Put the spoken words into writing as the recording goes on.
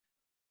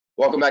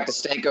Welcome back to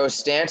Stanko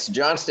Stance.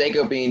 John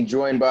Stanko being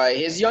joined by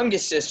his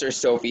youngest sister,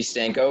 Sophie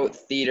Stanko,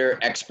 theater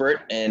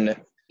expert and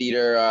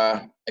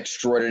theater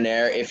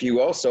extraordinaire, if you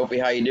will. Sophie,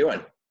 how you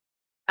doing?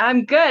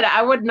 I'm good.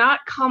 I would not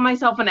call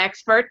myself an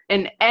expert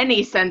in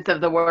any sense of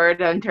the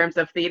word in terms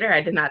of theater.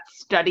 I did not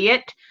study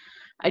it.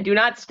 I do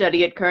not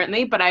study it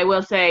currently, but I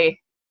will say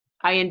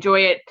I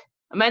enjoy it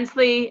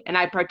immensely and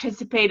I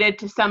participated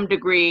to some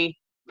degree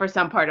for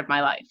some part of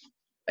my life.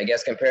 I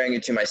guess comparing you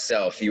to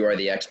myself, you are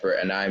the expert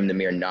and I'm the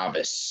mere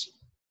novice.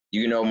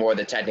 You know more of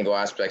the technical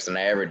aspects than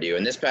I ever do.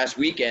 And this past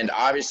weekend,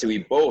 obviously,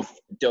 we both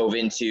dove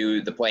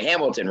into the play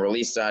Hamilton,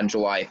 released on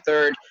July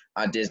 3rd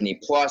on Disney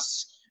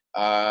Plus.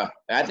 I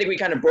think we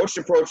kind of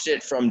approached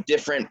it from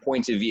different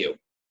points of view.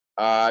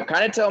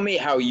 Kind of tell me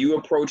how you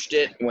approached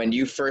it when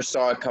you first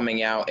saw it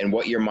coming out and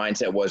what your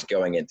mindset was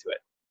going into it.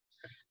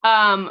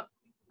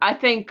 I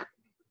think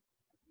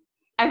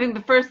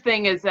the first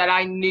thing is that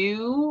I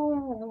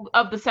knew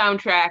of the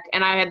soundtrack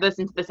and I had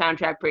listened to the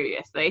soundtrack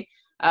previously.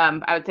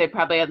 I would say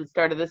probably I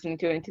started listening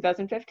to it in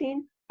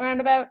 2015, around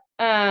about.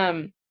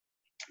 And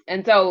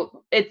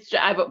so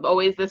I've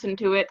always listened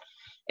to it.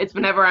 It's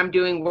whenever I'm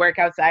doing work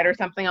outside or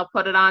something, I'll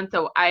put it on.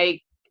 So I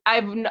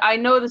knew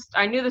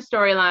the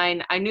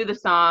storyline, I knew the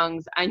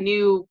songs, I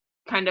knew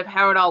kind of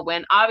how it all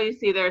went.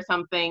 Obviously, there are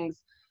some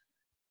things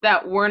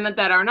that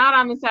are not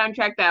on the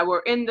soundtrack that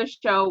were in the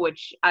show,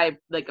 which I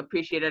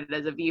appreciated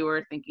as a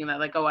viewer, thinking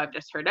that I've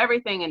just heard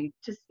everything, and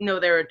to know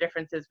there were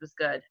differences was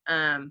good.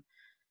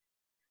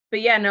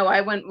 But yeah, no,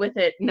 I went with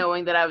it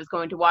knowing that I was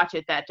going to watch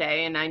it that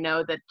day, and I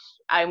know that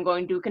I'm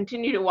going to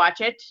continue to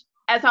watch it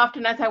as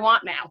often as I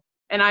want now,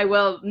 and I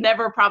will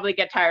never probably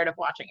get tired of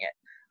watching it.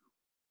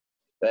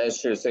 That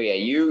is true. So yeah,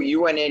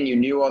 you went in, you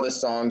knew all the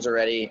songs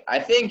already. I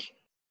think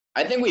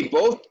we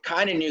both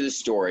kind of knew the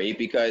story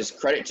because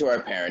credit to our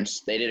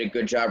parents, they did a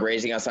good job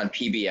raising us on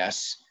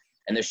PBS,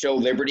 and the show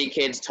Liberty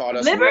Kids taught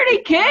us. Liberty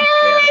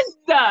Kids.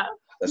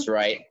 That's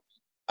right.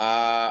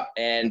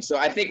 And so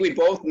I think we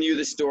both knew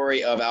the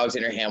story of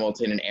Alexander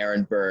Hamilton and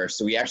Aaron Burr,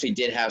 so we actually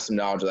did have some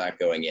knowledge of that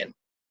going in.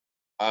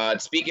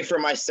 Speaking for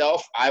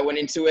myself, I went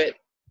into it.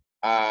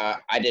 I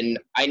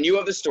knew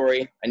of the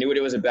story, I knew what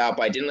it was about,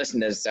 but I didn't listen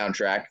to the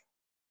soundtrack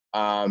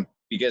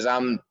because I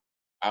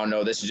don't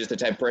know, this is just the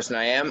type of person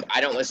I am.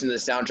 I don't listen to the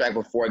soundtrack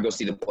before I go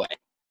see the play.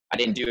 I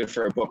didn't do it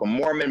for Book of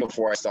Mormon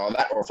before I saw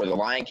that, or for the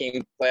Lion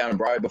King play on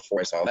Broadway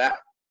before I saw that.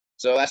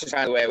 So that's just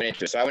kind of the way I went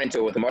into it. So I went into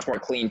it with a much more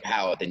clean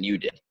palette than you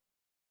did.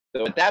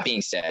 So with that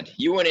being said,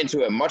 you went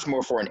into it much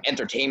more for an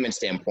entertainment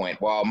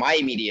standpoint, while my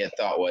immediate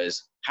thought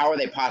was, how are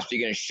they possibly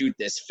going to shoot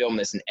this, film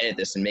this, and edit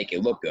this and make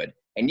it look good?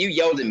 And you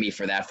yelled at me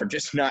for that, for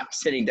just not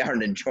sitting down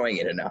and enjoying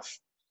it enough.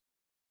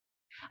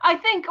 I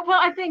think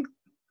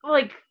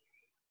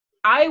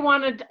I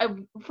wanted,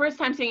 first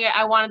time seeing it,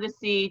 I wanted to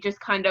see just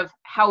kind of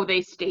how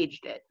they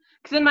staged it.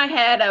 Because in my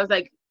head, I was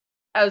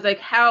like,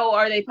 how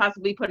are they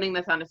possibly putting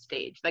this on a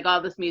stage? Like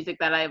all this music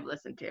that I've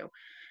listened to.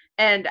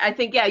 And I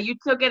think, yeah, you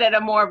took it at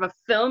a more of a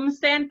film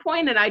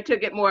standpoint, and I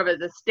took it more of as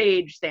a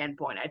stage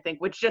standpoint, I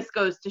think, which just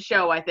goes to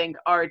show, I think,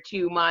 our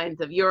two minds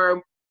of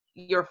your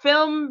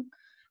film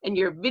and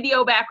your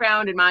video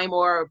background and my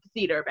more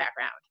theater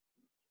background.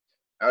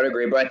 I would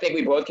agree, but I think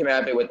we both came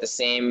out of it with the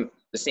same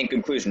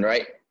conclusion,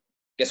 right?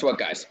 Guess what,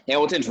 guys?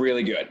 Hamilton's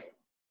really good.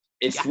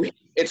 It's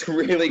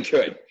really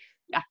good.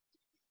 Yeah.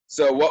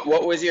 So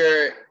what was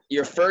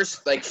your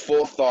first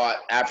full thought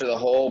after the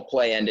whole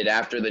play ended,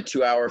 after the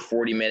 2-hour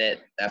 40-minute,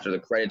 after the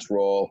credits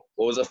roll?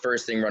 What was the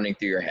first thing running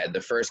through your head?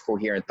 The first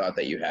coherent thought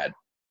that you had?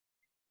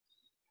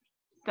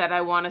 That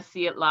I want to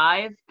see it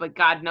live, but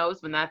God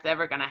knows when that's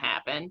ever going to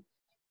happen.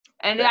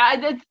 And I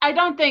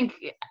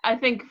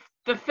think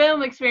the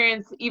film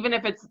experience, even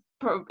if it's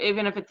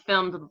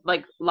filmed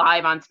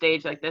live on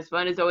stage like this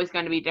one, is always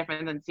going to be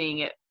different than seeing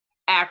it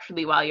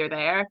actually while you're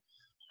there.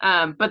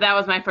 But that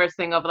was my first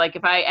thing of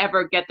if I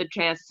ever get the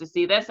chance to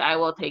see this, I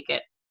will take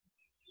it.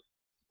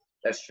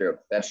 That's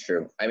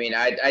true. I mean,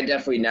 I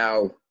definitely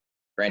now,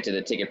 granted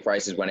the ticket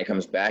prices when it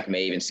comes back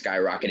may even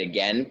skyrocket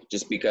again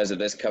just because of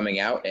this coming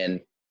out. And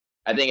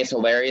I think it's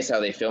hilarious how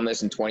they filmed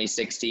this in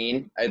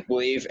 2016, I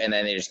believe, and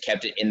then they just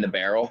kept it in the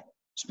barrel,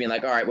 just being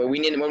like, all right, well,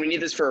 when we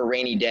need this for a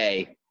rainy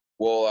day,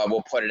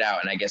 we'll put it out.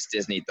 And I guess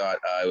Disney thought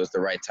it was the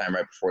right time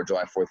right before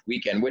July 4th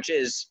weekend, which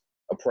is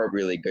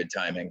appropriately good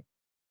timing.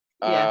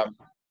 Yeah.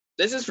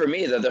 This is for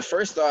me the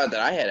first thought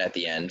that I had at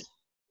the end.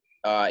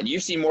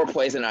 You've seen more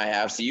plays than I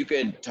have, so you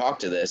could talk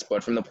to this.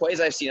 But from the plays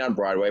I've seen on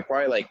Broadway,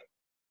 probably I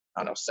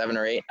don't know, 7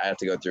 or 8. I have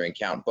to go through and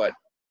count. But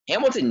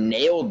Hamilton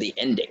nailed the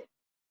ending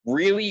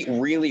really,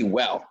 really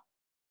well.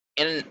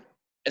 And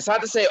it's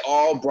not to say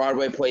all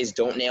Broadway plays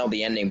don't nail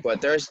the ending,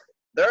 but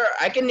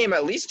I can name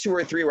at least 2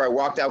 or 3 where I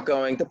walked out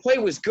going, the play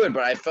was good,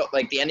 but I felt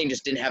like the ending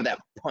just didn't have that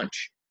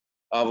punch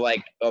of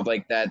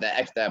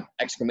that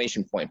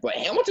exclamation point. But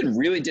Hamilton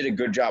really did a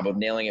good job of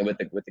nailing it with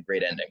the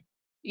great ending.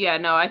 Yeah,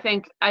 no, I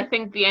think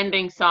the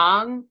ending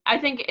song, I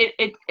think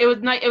it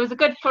was nice. It was a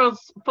good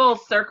full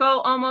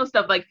circle almost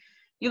of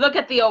you look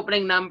at the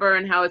opening number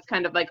and how it's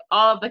kind of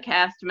all of the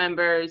cast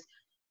members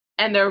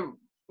and they're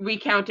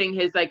recounting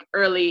his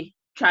early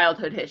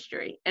childhood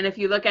history. And if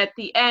you look at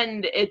the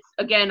end, it's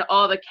again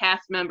all the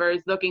cast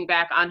members looking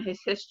back on his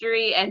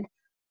history and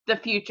the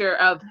future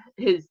of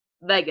his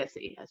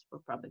legacy, as we're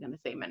probably going to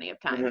say many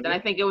of times. And I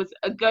think it was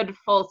a good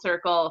full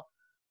circle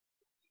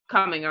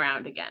coming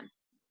around again.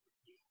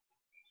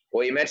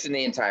 Well, you mentioned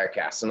the entire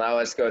cast, so now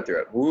let's go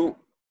through it.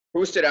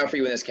 Who stood out for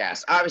you in this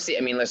cast? Obviously,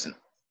 I mean, listen,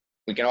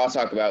 we can all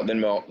talk about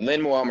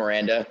Lin-Manuel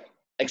Miranda,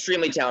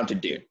 extremely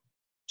talented dude.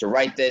 To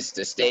write this,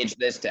 to stage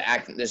this, to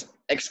act this,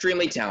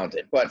 extremely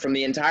talented. But from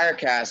the entire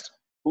cast,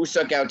 who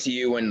stuck out to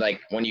you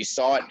when you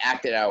saw it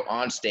acted out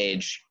on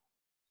stage?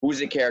 Who's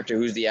the character?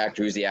 Who's the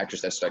actor? Who's the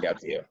actress that stuck out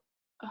to you?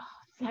 Oh,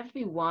 does it have to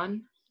be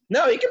one?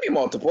 No, it can be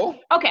multiple.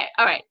 Okay,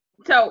 all right.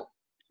 So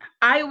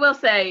I will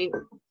say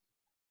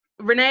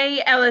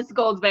Renee Ellis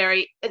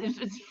Goldsberry is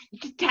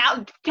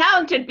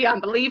talented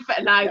beyond belief,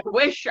 and I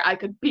wish I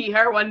could be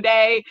her one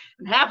day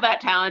and have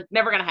that talent.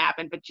 Never going to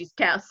happen, but she's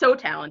so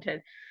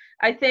talented.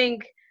 I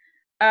think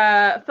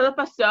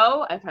Philippa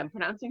Soh, if I'm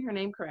pronouncing her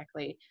name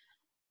correctly,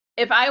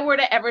 if I were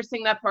to ever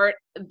sing that part,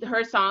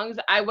 her songs,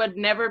 I would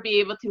never be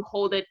able to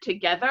hold it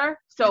together.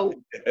 So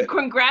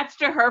congrats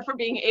to her for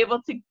being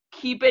able to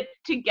keep it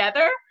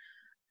together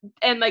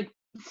and like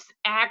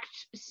act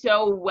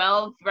so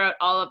well throughout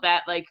all of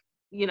that, like,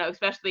 you know,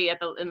 especially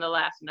in the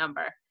last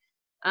number.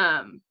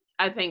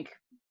 I think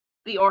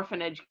The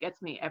Orphanage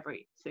gets me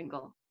every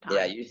single time.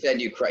 Yeah, you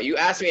said you cried. You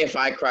asked me if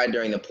I cried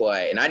during the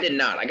play, and I did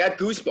not. I got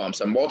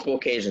goosebumps on multiple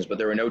occasions, but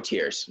there were no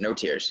tears. No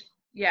tears.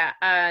 Yeah,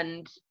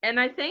 and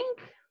I think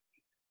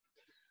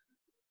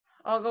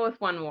I'll go with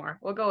one more.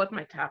 We'll go with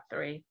my top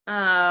three.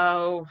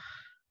 Oh,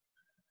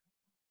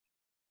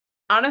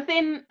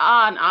 honestly,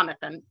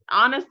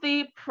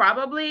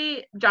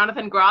 probably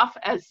Jonathan Groff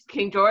as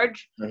King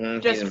George.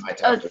 Just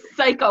a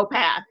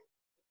psychopath.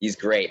 He's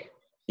great.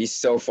 He's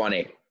so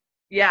funny.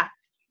 Yeah.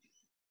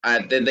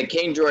 The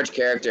King George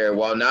character,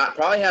 while not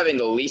probably having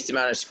the least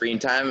amount of screen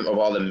time of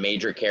all the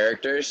major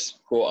characters,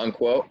 quote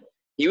unquote,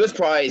 he was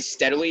probably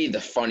steadily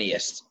the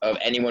funniest of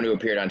anyone who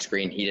appeared on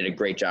screen. He did a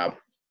great job.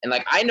 And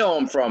like, I know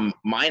him from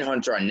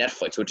Mindhunter on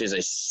Netflix, which is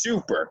a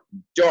super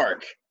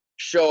dark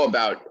show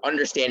about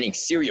understanding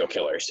serial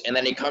killers. And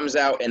then he comes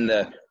out in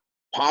the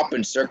pomp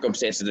and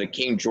circumstances of the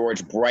King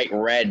George bright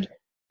red,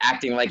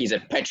 acting like he's a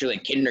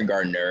petulant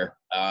kindergartner.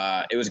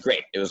 It was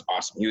great. It was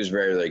awesome. He was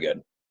very, really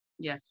good.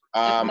 Yeah.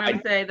 I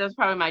would say those are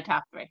probably my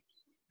top three.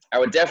 I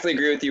would definitely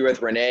agree with you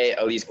with Renee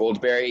Elise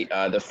Goldsberry.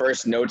 The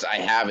first notes I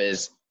have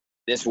is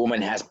this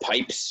woman has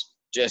pipes,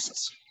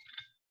 just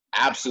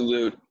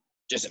absolute,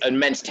 just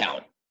immense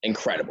talent.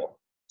 Incredible.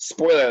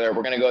 Spoiler alert,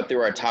 we're going to go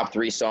through our top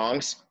three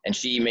songs, and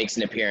she makes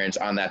an appearance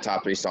on that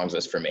top three songs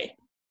list for me.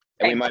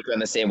 And we might be on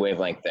the same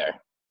wavelength there.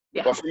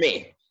 Yeah. But for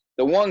me,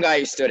 the one guy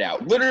who stood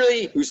out,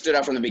 literally who stood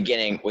out from the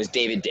beginning, was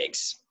David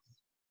Diggs.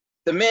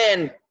 The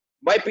man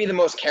might be the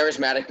most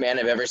charismatic man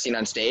I've ever seen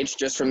on stage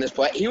just from this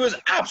play. He was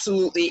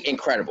absolutely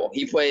incredible.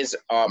 He plays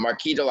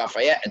Marquis de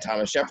Lafayette and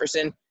Thomas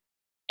Jefferson.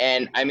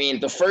 And, I mean,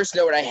 the first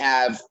note I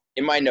have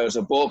in my notes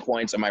of bullet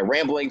points of my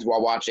ramblings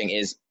while watching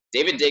is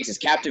David Diggs is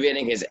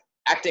captivating. His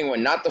acting,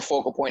 when not the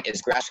focal point,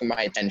 is grasping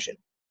my attention.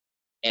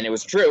 And it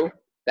was true.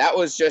 That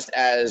was just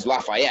as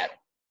Lafayette.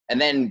 And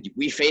then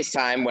we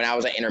FaceTime when I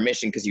was at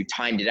intermission because you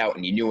timed it out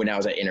and you knew when I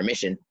was at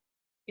intermission.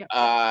 Yep.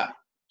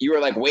 You were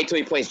like, wait till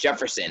he plays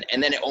Jefferson.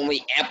 And then it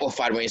only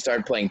amplified when he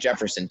started playing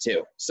Jefferson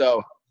too.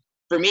 So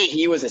for me,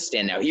 he was a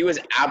standout. He was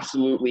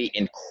absolutely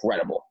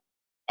incredible.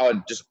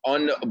 Just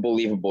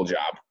unbelievable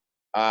job.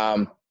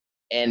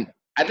 And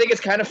I think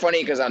it's kind of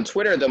funny because on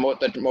Twitter,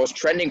 the most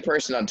trending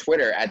person on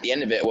Twitter at the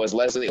end of it was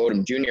Leslie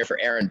Odom Jr. for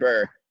Aaron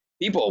Burr.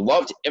 People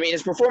loved,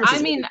 his performance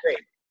was really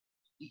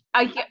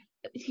great.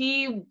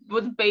 He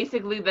was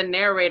basically the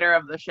narrator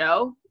of the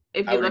show.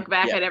 If you look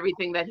back at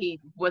everything that he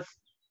was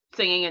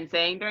singing and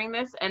saying during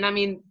this. And I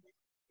mean,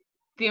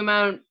 the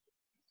amount,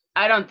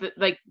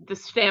 the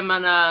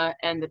stamina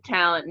and the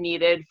talent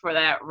needed for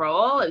that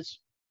role is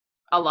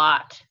a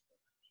lot.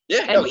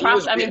 Yeah.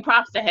 And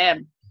props to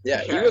him.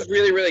 Yeah, sure. He was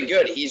really, really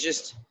good.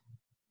 He's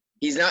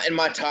not in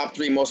my top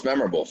three most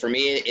memorable. For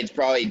me, it's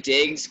probably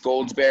Diggs,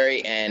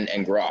 Goldsberry,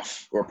 and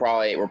Groff. We're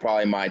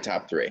probably my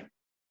top three.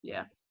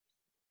 Yeah.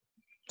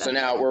 So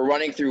now we're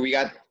running through.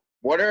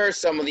 What are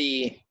some of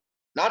the,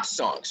 not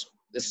songs.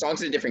 The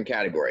songs is a different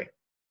category,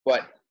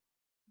 but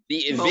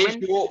the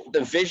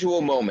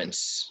visual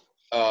moments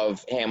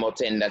of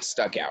Hamilton that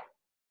stuck out.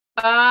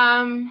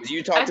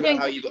 You talked about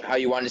how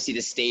you wanted to see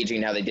the staging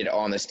and how they did it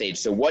all on the stage.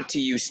 So what to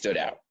you stood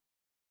out?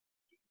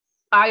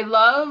 I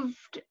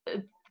loved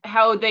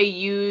how they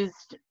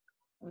used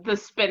the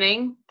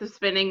spinning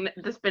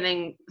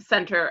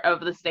center of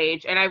the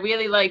stage, and I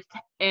really liked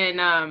in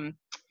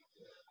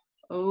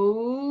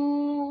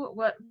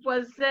what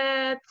was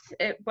it?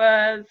 It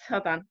was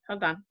hold on.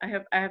 I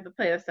have to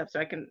play this up so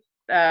I can.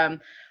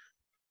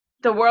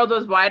 The World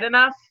Was Wide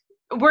Enough.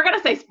 We're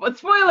gonna say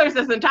spoilers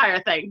this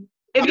entire thing.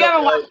 If you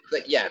haven't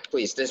watched, yeah,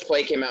 please. This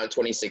play came out in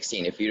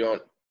 2016. If you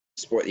don't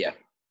spoil, yeah.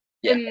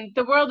 Yeah. And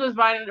The World Was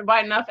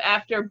Wide Enough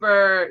after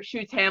Burr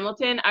shoots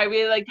Hamilton. I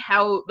really liked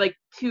how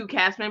two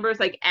cast members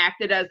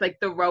acted as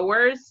the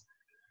rowers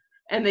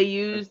and they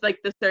used like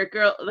the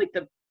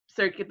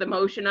the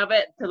motion of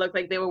it to look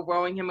like they were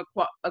rowing him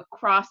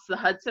across the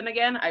Hudson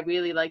again. I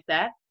really like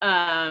that.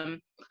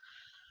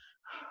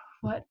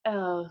 What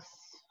else?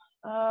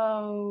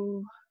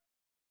 Oh,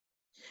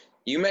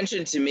 You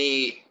mentioned to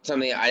me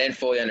something I didn't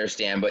fully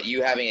understand, but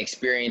you having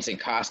experience in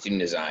costume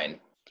design,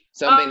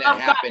 something that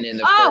happened in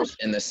the first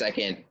and the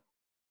second.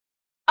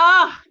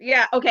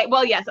 Yeah. Okay.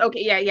 Well, yes.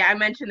 Okay. Yeah. I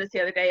mentioned this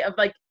the other day of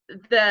like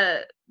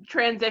the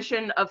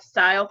transition of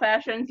style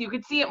fashions. You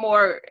could see it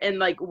more in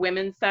like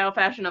women's style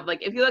fashion of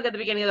like if you look at the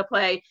beginning of the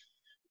play,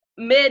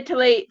 mid to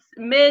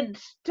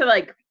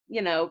like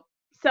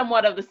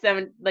somewhat of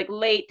the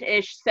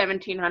late-ish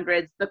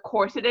 1700s, the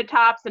corseted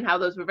tops and how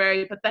those were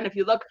very. But then if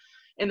you look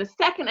in the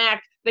second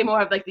act, they more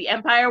have like the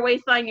empire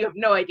waistline. You have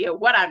no idea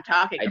what I'm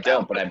talking about. I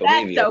don't, but I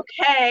believe you. That's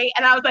okay.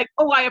 And I was like,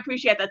 oh, I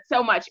appreciate that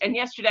so much. And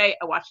yesterday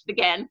I watched it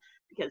again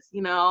because,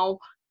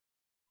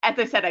 as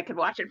I said, I could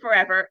watch it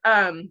forever.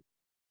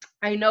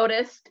 I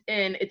noticed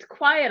in It's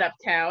Quiet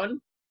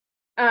Uptown,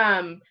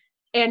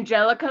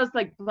 Angelica's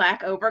like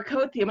black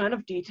overcoat, the amount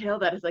of detail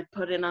that is like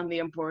put in on the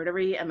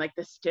embroidery and like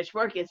the stitch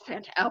work is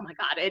fantastic. Oh my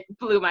God, it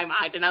blew my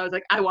mind. And I was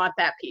like, I want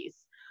that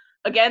piece.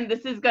 Again,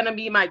 this is going to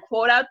be my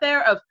quote out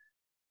there of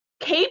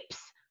capes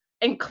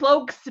and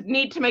cloaks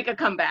need to make a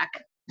comeback.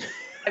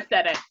 I've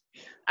said it.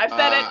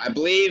 I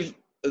believe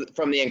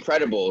from The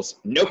Incredibles,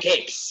 no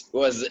capes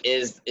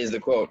is the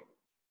quote.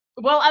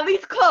 Well, at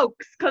least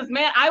cloaks, because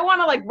man, I want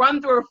to like run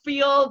through a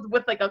field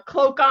with like a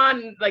cloak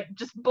on, like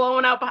just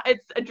blowing out.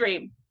 It's a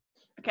dream.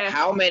 Okay.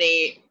 How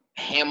many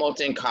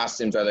Hamilton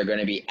costumes are there going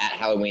to be at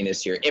Halloween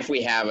this year? If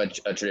we have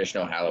a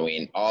traditional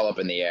Halloween, all up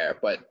in the air.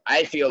 But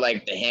I feel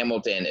like the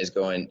Hamilton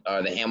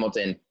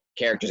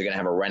characters are going to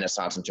have a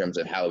renaissance in terms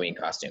of Halloween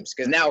costumes.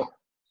 Because now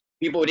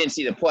people who didn't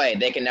see the play,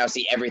 they can now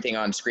see everything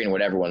on screen,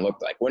 what everyone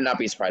looked like. Would not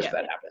be surprised if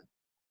that happened.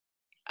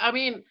 I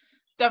mean,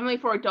 definitely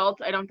for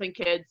adults. I don't think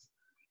kids,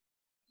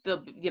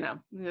 the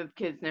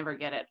kids never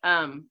get it.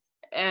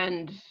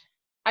 And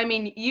I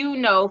mean,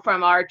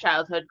 from our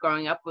childhood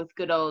growing up with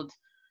good old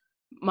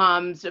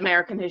Mom's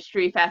American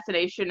history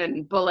fascination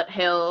and Bullet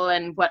Hill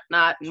and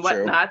whatnot,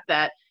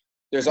 that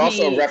there's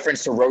also a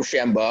reference to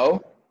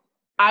Rochambeau.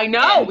 I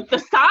know. The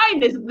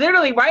sign is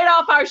literally right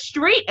off our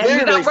street. And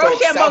literally,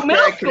 folks,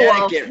 Southbury,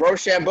 Connecticut.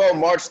 Rochambeau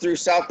marched through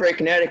Southbury,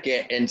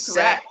 Connecticut and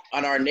sat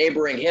on our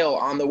neighboring hill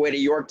on the way to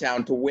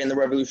Yorktown to win the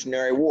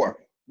Revolutionary War.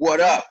 What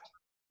up?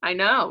 I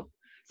know.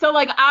 So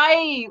like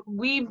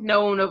we've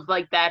known of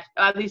like that,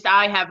 at least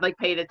I have like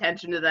paid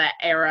attention to that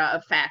era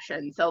of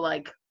fashion. So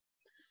like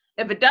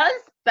if it does,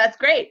 that's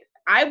great.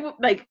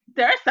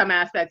 There are some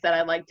aspects that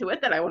I like to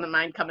it that I wouldn't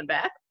mind coming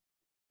back.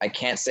 I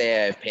can't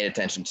say I've paid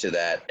attention to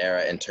that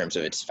era in terms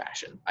of its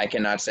fashion. I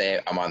cannot say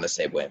I'm on the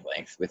same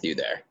wavelength with you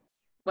there.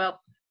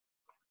 Well,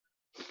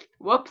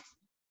 whoops.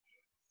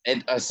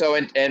 And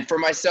and for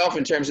myself,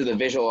 in terms of the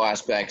visual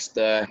aspects,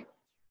 there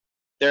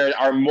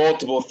are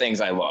multiple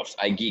things I loved.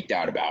 I geeked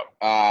out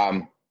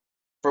about.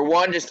 For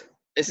one, this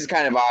is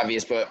kind of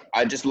obvious, but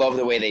I just love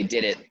the way they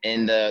did it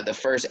in the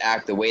first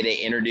act. The way they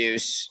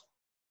introduce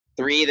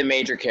three of the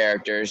major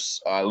characters.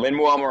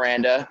 Lin-Manuel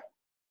Miranda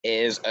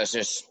is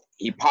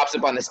he pops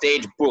up on the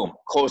stage, boom,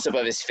 close up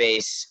of his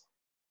face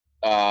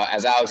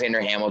as Alexander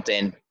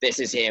Hamilton. This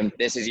is him.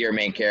 This is your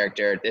main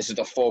character. This is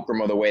the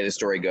fulcrum of the way the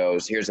story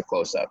goes. Here's a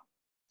close up.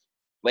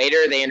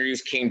 Later, they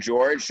introduce King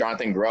George.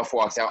 Jonathan Groff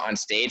walks out on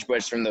stage, but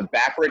it's from the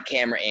backward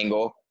camera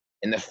angle.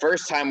 And the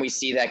first time we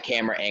see that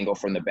camera angle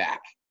from the back,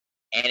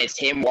 and it's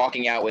him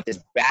walking out with his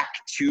back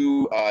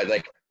to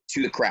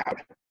the crowd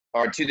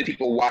or to the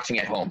people watching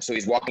at home. So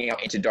he's walking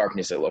out into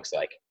darkness, it looks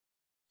like,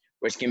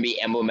 which can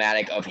be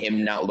emblematic of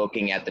him not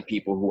looking at the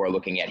people who are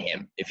looking at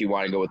him, if you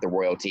want to go with the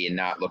royalty and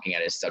not looking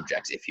at his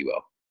subjects, if you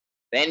will.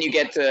 Then you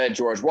get to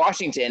George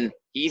Washington.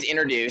 He's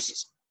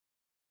introduced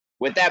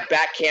with that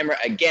back camera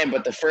again,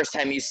 but the first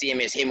time you see him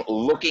is him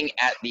looking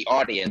at the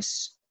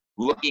audience,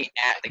 looking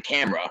at the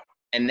camera,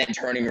 and then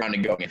turning around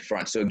and going in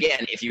front. So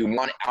again, if you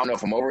want, I don't know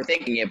if I'm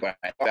overthinking it, but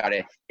I thought about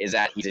it, is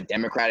that he's a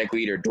democratic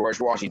leader, George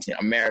Washington,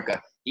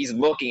 America. He's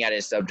looking at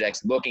his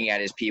subjects, looking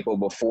at his people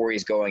before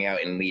he's going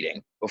out and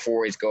leading,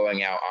 before he's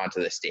going out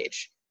onto the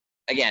stage.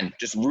 Again,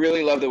 just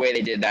really love the way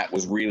they did that.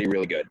 Was really,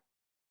 really good.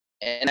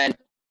 And then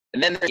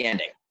there's the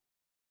ending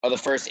of the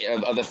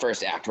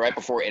first act, right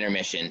before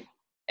intermission.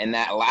 And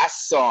that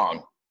last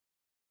song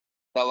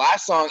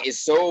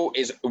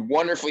is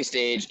wonderfully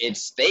staged.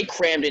 They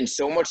crammed in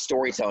so much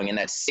storytelling in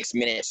that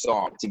 6-minute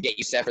song to get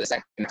you set for the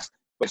second act,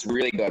 but it's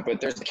really good.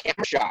 But there's a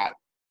camera shot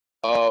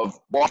of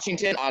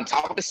Washington on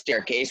top of the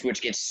staircase,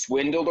 which gets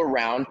swindled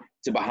around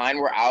to behind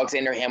where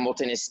Alexander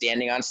Hamilton is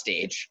standing on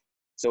stage.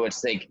 So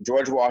it's like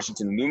George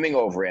Washington looming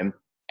over him.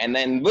 And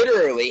then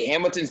literally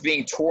Hamilton's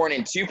being torn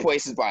in two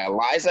places by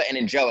Eliza and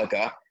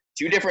Angelica,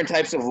 two different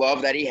types of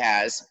love that he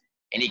has,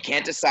 and he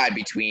can't decide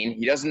between.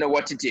 He doesn't know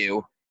what to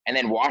do. And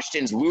then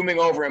Washington's looming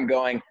over him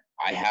going,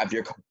 I have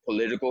your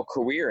political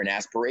career and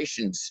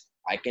aspirations.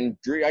 I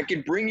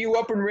could bring you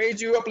up and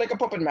raise you up like a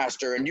puppet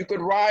master, and you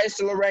could rise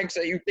to the ranks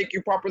that you think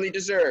you properly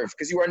deserve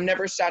because you are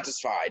never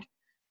satisfied.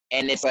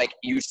 And it's like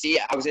you see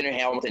Alexander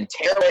Hamilton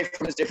tear away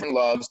from his different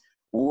loves,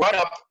 run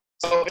up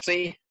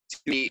selfishly to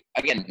be,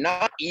 again,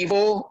 not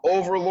evil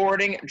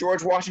overlording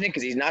George Washington,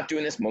 because he's not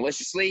doing this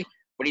maliciously,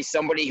 but he's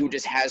somebody who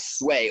just has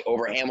sway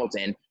over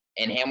Hamilton.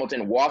 And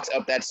Hamilton walks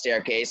up that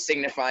staircase,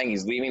 signifying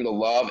he's leaving the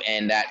love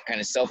and that kind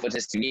of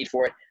selflessness you need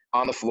for it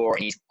on the floor,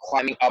 and he's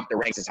climbing up the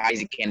ranks as high as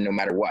he can no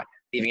matter what,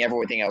 leaving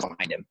everything else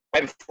behind him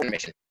right before the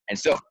mission. And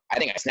so I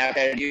think I snapped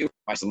at you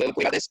my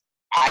soliloquy about this.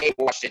 I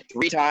watched it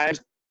 3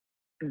 times.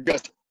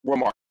 Just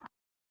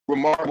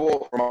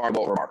remarkable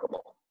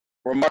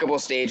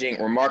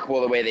staging,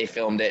 remarkable the way they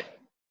filmed it.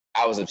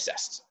 I was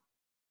obsessed.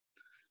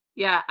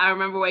 Yeah, I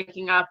remember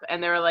waking up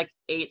and there were like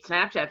 8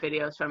 Snapchat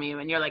videos from you,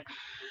 and you're like,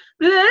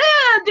 did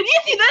you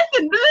see this?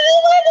 And did you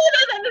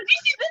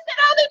see this? And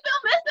how they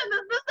filmed this? And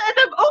this and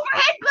the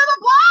overhead, blah blah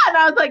blah. And I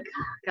was like,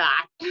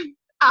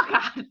 oh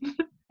god.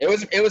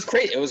 It was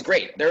crazy. It was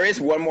great. There is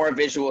one more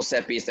visual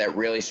set piece that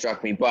really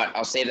struck me, but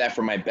I'll save that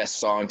for my best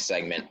song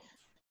segment,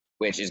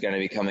 which is going to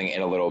be coming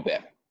in a little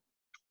bit.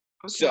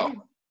 Okay. So,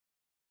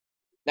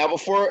 now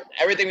before,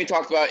 everything we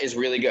talked about is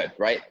really good,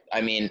 right?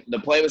 I mean, the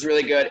play was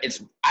really good.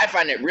 I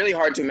find it really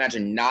hard to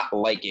imagine not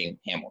liking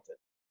Hamilton.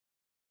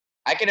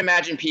 I can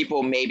imagine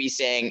people maybe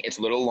saying it's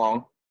a little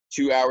long.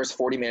 2 hours,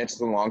 40 minutes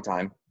is a long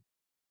time.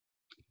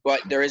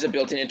 But there is a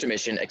built-in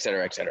intermission, et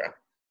cetera, et cetera.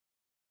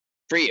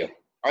 For you,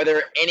 are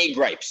there any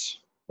gripes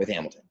with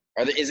Hamilton?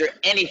 Is there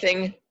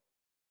anything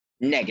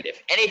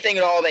negative? Anything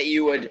at all that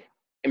you would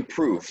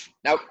improve?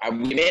 Now, I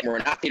admit we're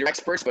not theater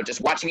experts, but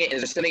just watching it,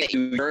 is there something that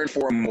you yearn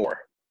for more?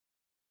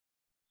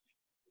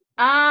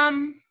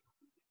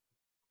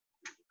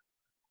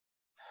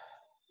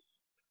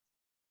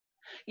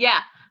 Yeah,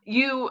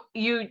 you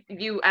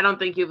I don't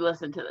think you've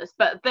listened to this,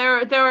 but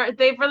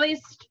they've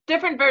released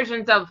different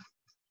versions of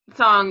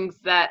songs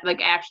that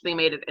like actually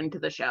made it into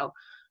the show,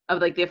 of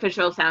like the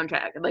official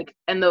soundtrack, like,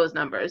 and those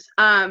numbers.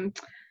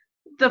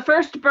 The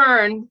first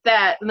burn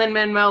that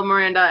Lin-Manuel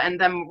Miranda and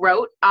them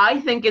wrote, I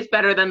think is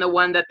better than the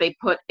one that they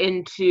put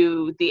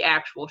into the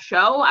actual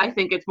show. I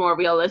think it's more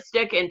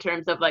realistic in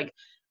terms of like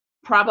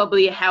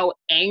probably how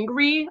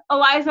angry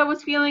Eliza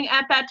was feeling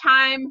at that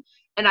time.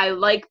 And I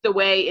like the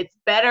way it's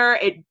better.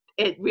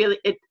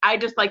 I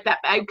just like that.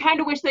 I kind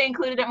of wish they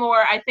included it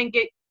more. I think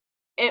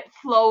it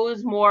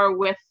flows more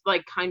with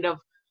like kind of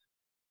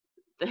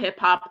the hip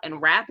hop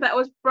and rap that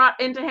was brought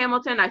into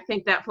Hamilton. I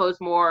think that flows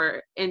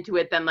more into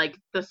it than like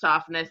the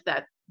softness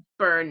that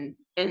Burn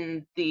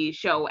in the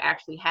show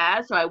actually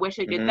has. So I wish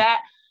I did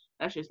that.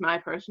 That's just my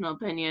personal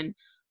opinion.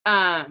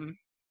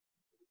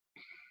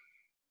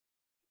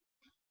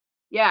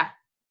 Yeah,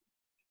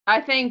 I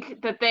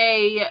think that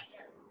they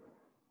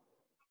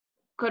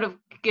could have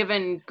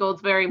given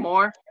Goldsberry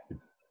more.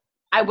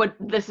 I would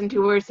listen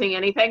to her sing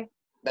anything.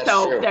 That's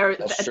true.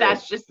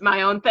 That's just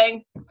my own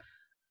thing.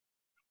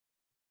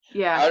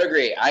 Yeah, I would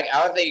agree. I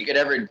don't think you could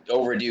ever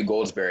overdo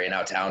Goldsberry and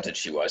how talented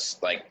she was.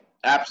 Like,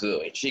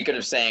 absolutely. She could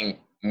have sang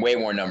way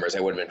more numbers.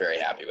 I would have been very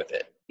happy with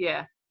it.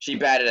 Yeah. She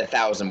batted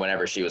 1,000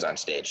 whenever she was on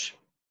stage.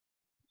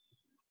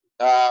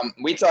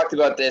 We talked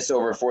about this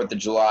over 4th of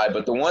July,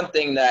 but the one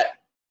thing that,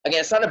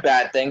 again, it's not a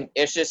bad thing.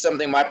 It's just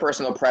something, my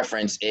personal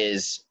preference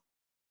is,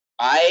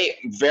 I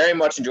very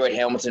much enjoyed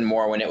Hamilton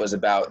more when it was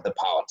about the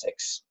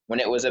politics, when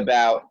it was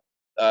about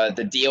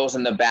the deals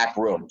in the back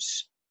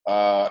rooms.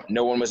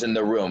 No one was in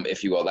the room,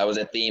 if you will. That was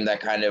a theme that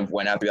kind of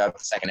went out throughout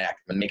the second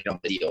act when making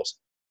up the deals.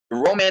 The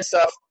romance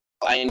stuff,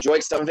 I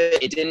enjoyed some of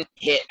it. It didn't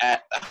hit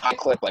at a high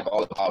clip like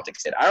all the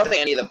politics did. I don't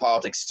think any of the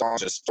politics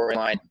songs or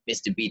storyline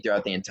missed a beat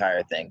throughout the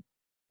entire thing.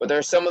 But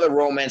there's some of the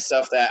romance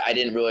stuff that I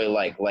didn't really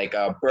like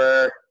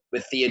Burr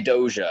with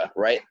Theodosia,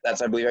 right?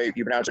 That's, I believe, how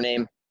you pronounce her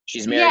name.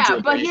 She's married to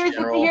a British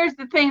general. Yeah, but here's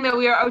the thing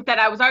that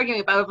I was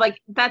arguing about. Like,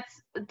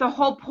 that's the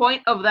whole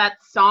point of that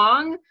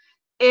song,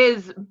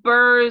 is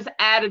Burr's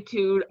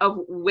attitude of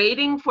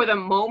waiting for the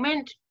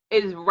moment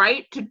is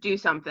right to do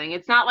something.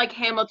 It's not like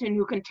Hamilton,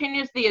 who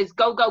continuously is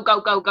go, go,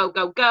 go, go, go,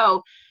 go,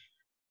 go.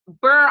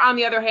 Burr, on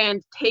the other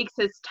hand, takes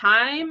his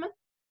time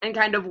and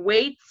kind of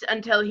waits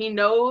until he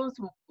knows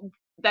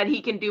that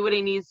he can do what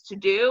he needs to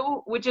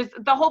do, which is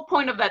the whole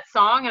point of that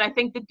song. And I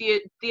think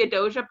the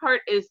Theodosia part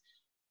is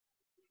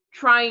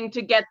trying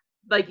to get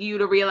like you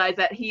to realize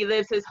that he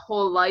lives his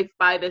whole life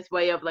by this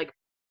way of like,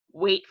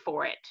 wait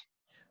for it.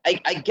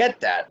 I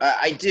get that.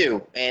 I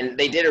do. And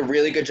they did a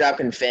really good job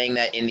conveying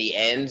that in the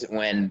end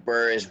when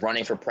Burr is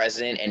running for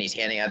president and he's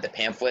handing out the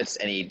pamphlets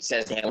and he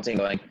says to Hamilton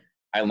going,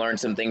 I learned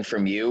something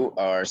from you,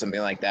 or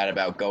something like that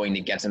about going to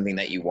get something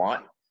that you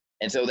want.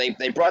 And so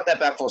they brought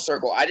that back full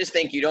circle. I just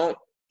think you don't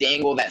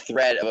dangle that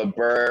thread of a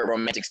Burr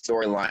romantic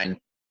storyline,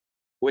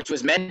 which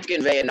was meant to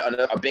convey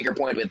a bigger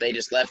point, but they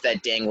just left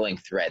that dangling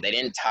thread. They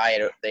didn't tie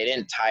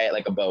it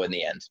like a bow in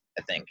the end,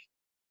 I think.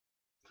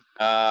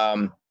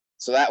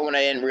 So that one I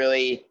didn't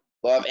really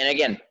love. And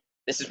again,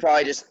 this is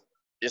probably just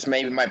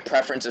maybe my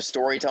preference of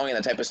storytelling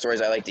and the type of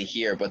stories I like to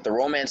hear, but the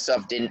romance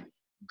stuff didn't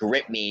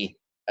grip me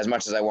as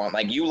much as I want.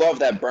 Like, you love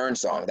that Burn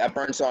song. That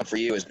Burn song for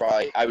you is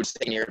probably, I would say,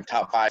 in your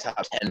top 5,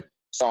 top 10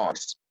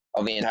 songs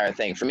of the entire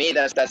thing. For me,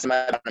 that's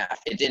my bottom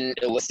half. It didn't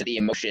elicit the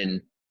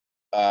emotion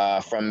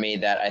from me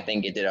that I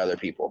think it did other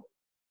people.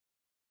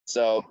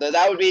 So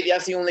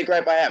that's the only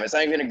gripe I have. It's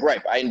not even a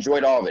gripe. I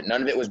enjoyed all of it.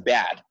 None of it was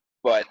bad,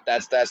 but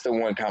that's the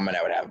one comment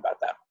I would have about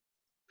that.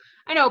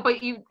 I know,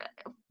 but you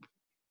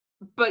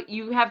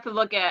have to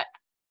look at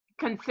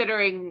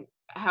considering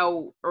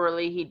how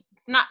early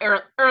not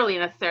early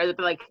necessarily,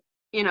 but like,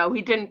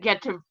 he didn't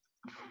get to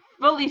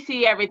fully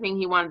see everything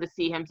he wanted to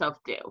see himself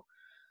do.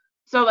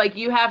 So like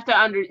you have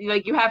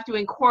to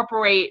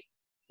incorporate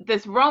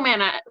this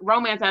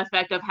romance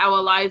aspect of how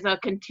Eliza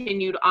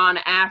continued on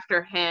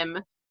after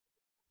him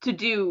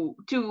to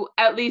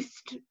at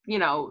least,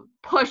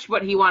 push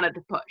what he wanted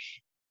to push.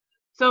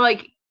 So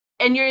like,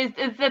 and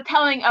it's the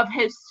telling of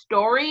his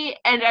story,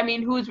 and I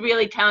mean, who's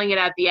really telling it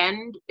at the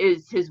end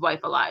is his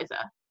wife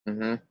Eliza.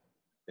 Mm-hmm.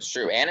 It's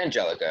true, and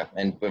Angelica,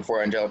 and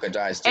before Angelica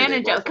dies too. And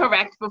Angelica,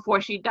 correct,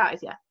 before she dies,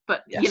 yeah.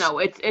 But yes.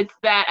 It's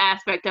that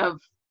aspect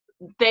of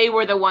they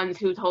were the ones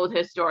who told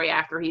his story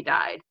after he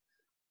died.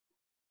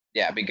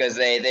 Yeah, because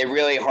they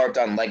really harped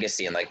on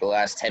legacy in like the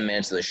last 10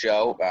 minutes of the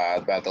show,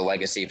 about the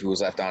legacy of who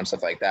was left on,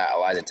 stuff like that.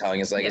 Eliza telling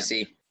his legacy.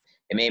 Yeah.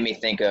 It made me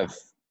think of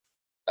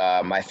one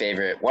of my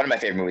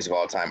favorite movies of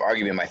all time,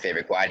 arguably my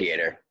favorite,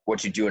 Gladiator.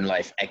 What you do in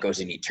life echoes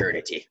in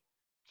eternity.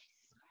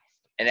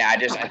 And I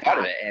thought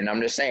of it, and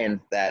I'm just saying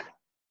that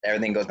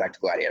everything goes back to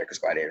Gladiator because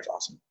Gladiator is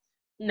awesome.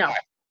 No. Right.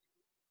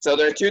 So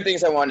there are two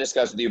things I want to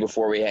discuss with you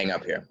before we hang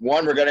up here.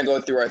 One, we're going to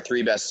go through our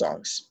 3 best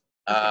songs.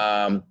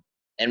 Okay.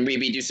 And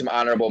maybe do some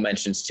honorable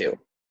mentions too.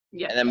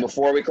 Yeah. And then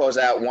before we close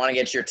out, want to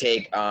get your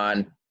take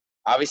on,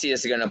 obviously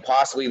this is going to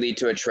possibly lead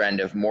to a trend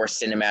of more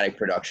cinematic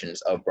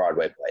productions of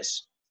Broadway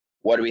plays.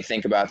 What do we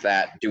think about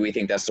that? Do we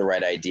think that's the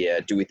right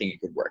idea? Do we think it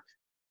could work?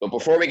 But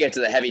before we get to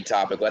the heavy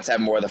topic, let's have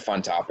more of the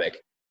fun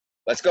topic.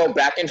 Let's go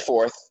back and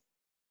forth.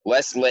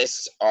 Let's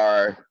list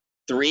our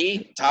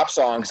 3 top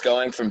songs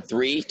going from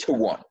 3 to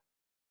 1.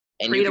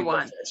 And 3 to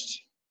 1.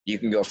 You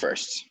can go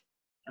first.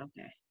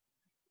 Okay.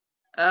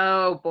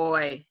 Oh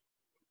boy.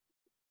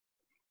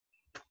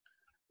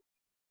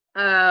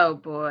 I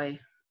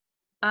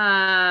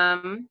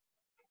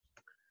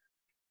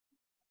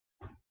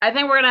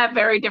think we're gonna have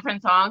very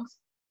different songs.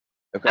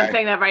 Okay. I'm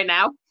saying that right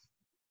now.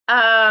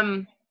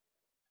 I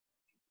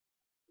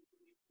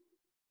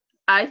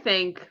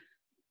think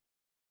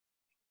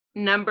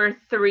number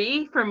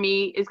 3 for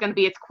me is gonna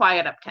be It's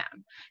Quiet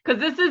Uptown.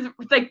 Because this is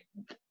like,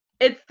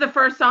 it's the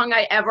first song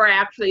I ever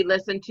actually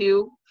listened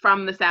to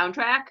from the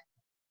soundtrack.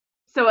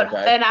 So,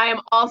 and I am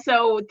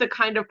also the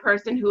kind of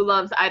person who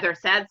loves either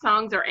sad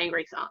songs or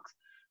angry songs.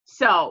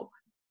 So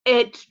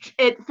it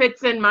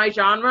fits in my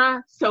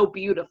genre so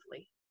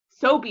beautifully.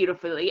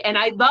 And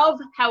I love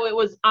how it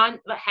was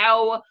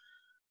how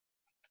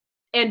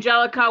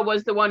Angelica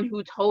was the one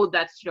who told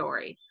that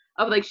story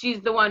of like,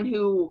 she's the one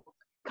who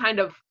kind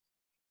of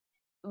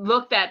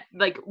looked at,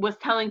 like, was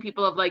telling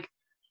people of like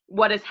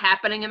what is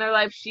happening in their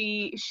life.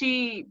 She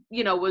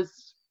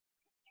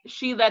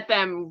let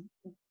them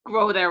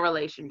grow their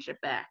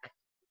relationship back.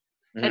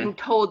 Mm-hmm. And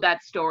told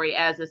that story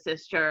as a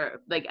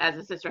sister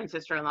and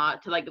sister-in-law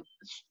to like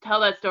tell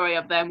that story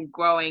of them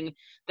growing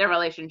their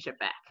relationship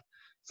back.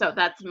 So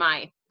that's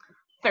my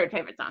 3rd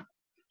favorite song.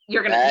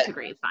 You're gonna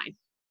disagree, it's fine.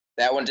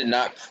 That one did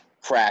not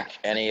crack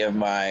any of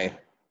my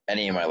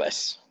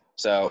lists.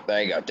 So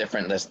there you go,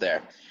 different list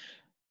there.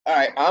 All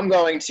right, I'm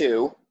going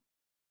to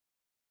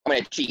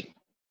cheat.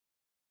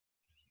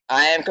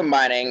 I am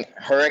combining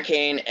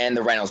Hurricane and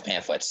the Reynolds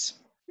Pamphlets.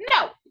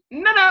 No.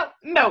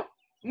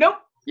 Nope.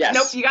 Yes,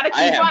 nope, you gotta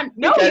choose one.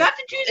 No, you have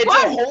to choose one.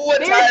 It's a whole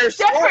entire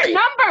separate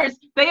numbers.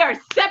 They are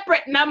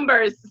separate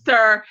numbers,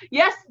 sir.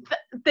 Yes,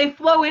 they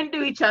flow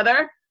into each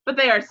other, but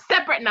they are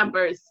separate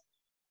numbers.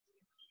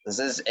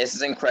 This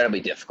is incredibly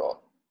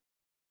difficult.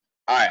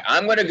 All right,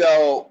 I'm gonna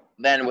go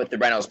then with the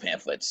Reynolds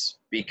Pamphlets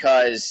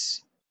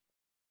because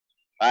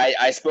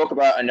I spoke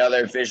about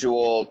another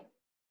visual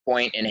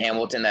point in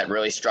Hamilton that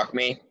really struck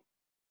me,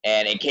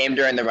 and it came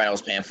during the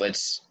Reynolds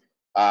Pamphlets.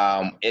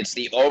 It's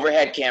the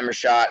overhead camera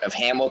shot of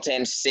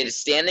Hamilton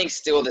standing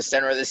still at the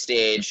center of the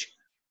stage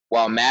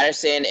while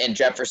Madison and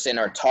Jefferson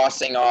are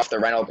tossing off the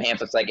Reynolds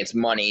pamphlets like it's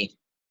money,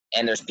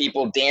 and there's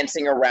people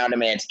dancing around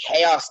him, and it's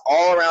chaos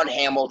all around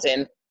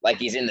Hamilton like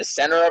he's in the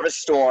center of a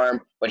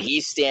storm, but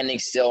he's standing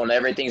still and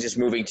everything's just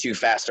moving too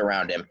fast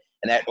around him.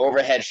 And that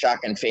overhead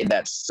shot can fade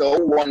that so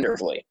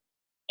wonderfully.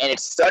 And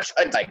it's such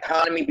a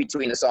dichotomy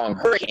between the song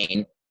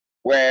Hurricane,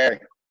 where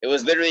it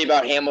was literally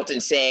about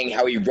Hamilton saying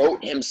how he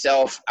wrote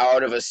himself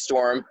out of a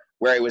storm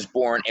where he was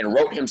born and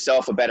wrote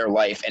himself a better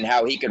life, and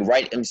how he could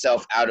write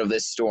himself out of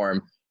this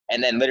storm.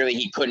 And then literally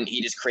he couldn't,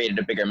 he just created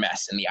a bigger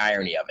mess, and the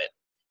irony of it.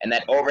 And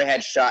that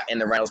overhead shot in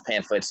the Reynolds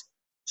Pamphlets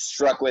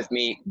struck with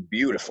me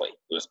beautifully.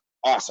 It was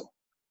awesome.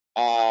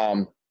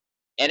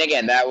 And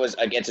again, that was,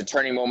 it's a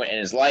turning moment in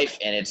his life,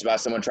 and it's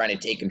about someone trying to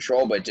take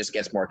control, but it just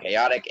gets more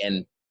chaotic.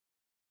 And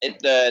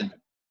the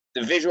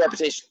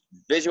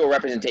visual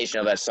representation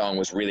of that song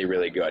was really,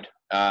 really good.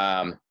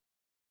 And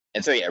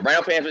so, yeah,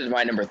 Reynolds Pamphlets is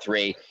my number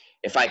 3.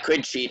 If I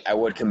could cheat, I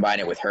would combine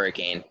it with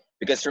Hurricane.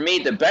 Because for me,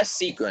 the best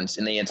sequence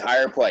in the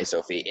entire play,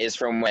 Sophie, is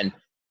from when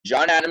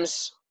John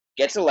Adams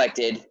gets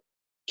elected,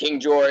 King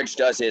George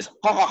does his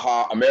ha ha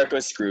ha,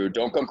 America's screwed,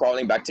 don't come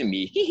crawling back to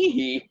me, hee hee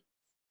hee,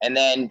 and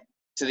then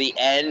to the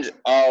end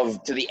of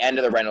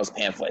the Reynolds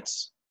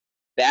pamphlets.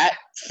 That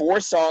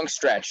 4-song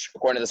stretch,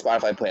 according to the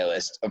Spotify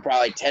playlist, of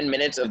probably 10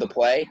 minutes of the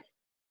play,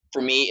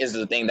 for me is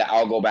the thing that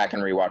I'll go back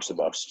and rewatch the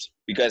most,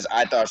 because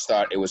I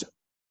thought it was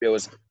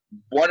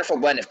wonderful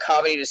blend of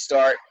comedy to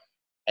start,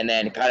 and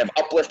then kind of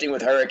uplifting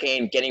with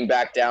Hurricane, getting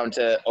back down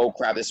to, oh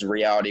crap, this is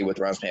reality with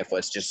Reynolds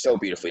pamphlets. Just so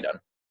beautifully done.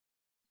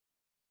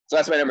 So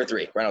that's my number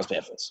 3, Reynolds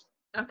pamphlets.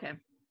 Okay.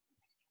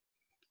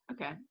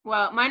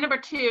 Well, my number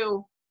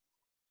 2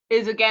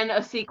 is again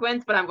a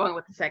sequence, but I'm going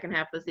with the second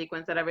half of the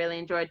sequence that I really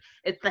enjoyed.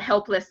 It's the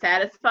Helpless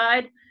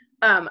Satisfied.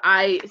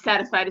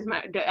 Satisfied is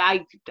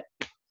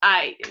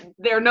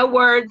there are no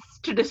words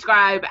to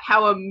describe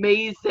how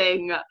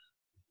amazing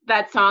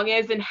that song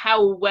is and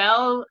how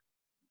well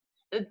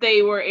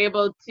they were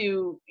able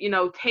to,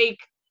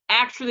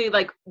 actually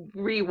like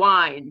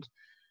rewind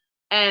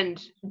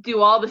and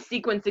do all the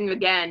sequencing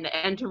again,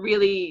 and to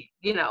really,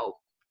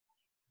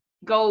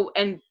 go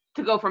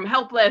from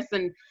helpless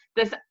and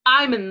this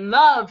I'm in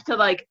love to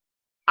like,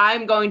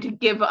 I'm going to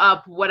give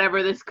up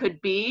whatever this could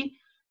be,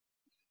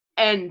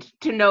 and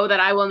to know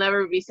that I will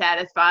never be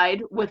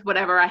satisfied with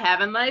whatever I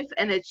have in life.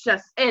 And it's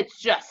just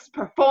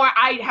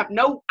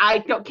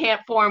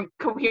can't form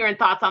coherent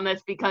thoughts on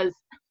this because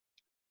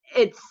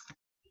it's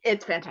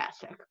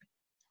fantastic.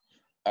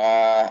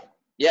 Yeah,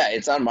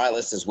 it's on my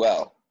list as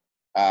well.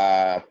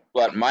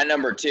 But my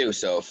number 2,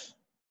 so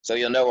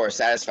you'll know where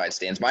Satisfied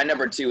stands. My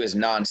number 2 is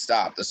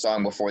Nonstop, the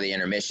song before the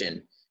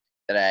intermission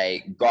that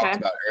I talked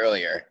about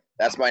earlier.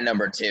 That's my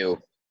number 2.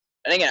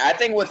 And again, I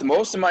think with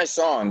most of my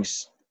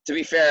songs, to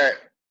be fair,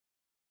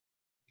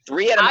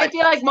 3 out of my... I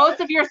feel like most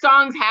of your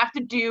songs have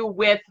to do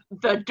with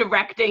the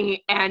directing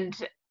and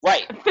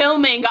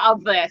filming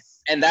of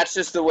this. And that's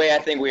just the way I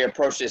think we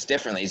approach this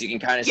differently, as you can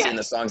kind of see in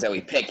the songs that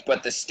we picked.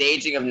 But the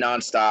staging of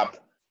Nonstop,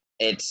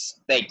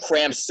 they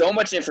cram so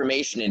much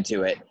information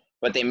into it,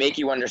 but they make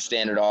you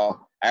understand it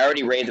all. I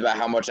already raved about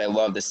how much I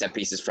love the set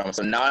pieces from it.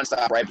 So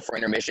Nonstop, right before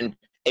intermission,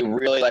 they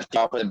really left you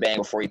off with a bang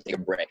before you take a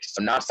break.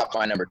 So Nonstop's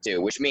my number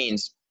 2, which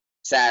means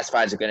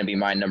Satisfied is going to be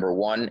my number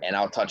 1, and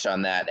I'll touch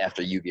on that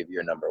after you give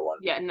your number 1.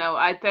 Yeah, no,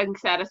 I think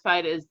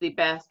Satisfied is the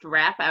best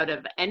rap out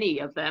of any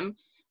of them,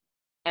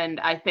 and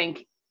I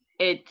think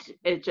it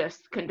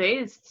just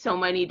conveys so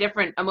many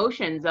different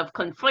emotions of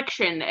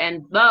confliction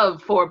and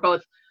love for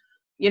both,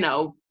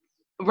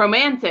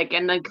 romantic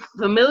and like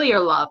familiar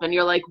love, and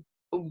you're like,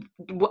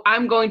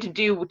 I'm going to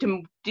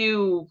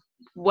do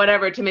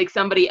whatever to make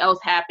somebody else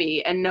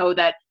happy, and know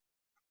that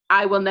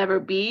I will never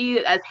be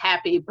as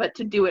happy, but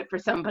to do it for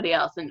somebody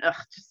else. And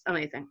just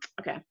amazing.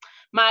 Okay.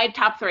 My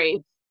top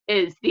 3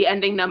 is the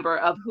ending number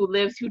of Who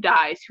Lives, Who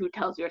Dies, Who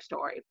Tells Your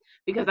Story,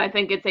 because I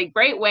think it's a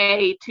great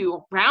way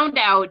to round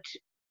out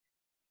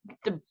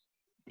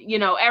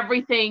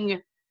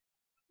everything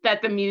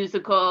that the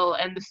musical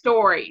and the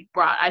story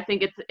brought. I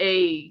think it's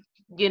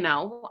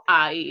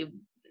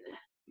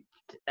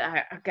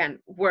again,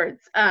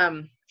 words.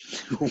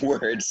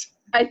 Words.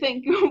 I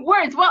think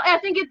words. Well, I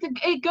think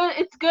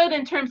it's good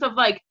in terms of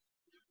like,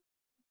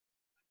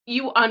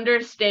 you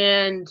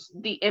understand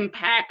the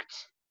impact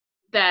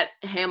that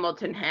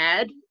Hamilton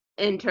had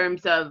in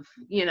terms of,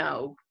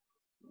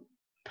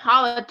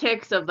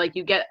 politics, of like,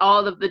 you get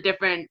all of the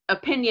different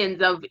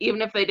opinions of,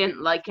 even if they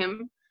didn't like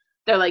him,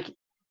 they're like,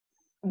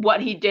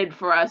 what he did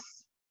for us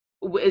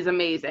is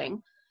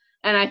amazing.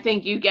 And I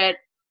think you get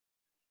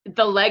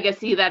the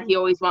legacy that he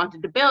always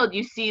wanted to build.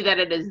 You see that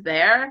it is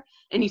there,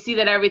 and you see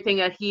that everything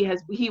that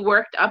he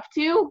worked up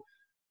to,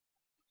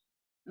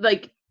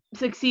 like,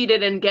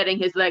 succeeded in getting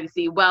his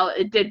legacy. Well,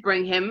 it did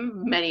bring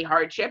him many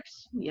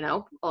hardships,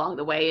 along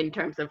the way in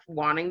terms of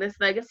wanting this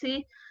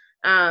legacy.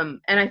 And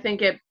I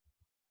think it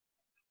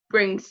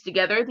brings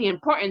together the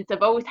importance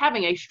of always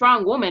having a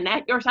strong woman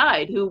at your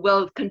side who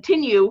will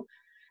continue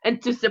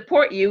and to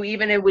support you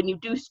even when you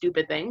do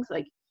stupid things.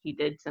 Like, he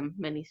did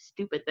many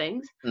stupid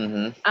things.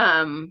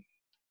 Mm-hmm.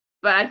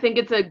 But I think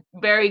it's it's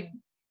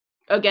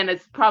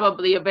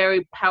probably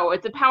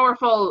it's a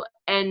powerful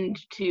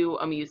end to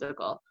a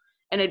musical,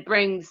 and it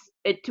brings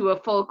it to a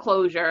full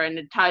closure, and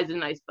it ties a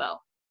nice bow.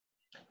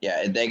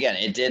 Yeah, again,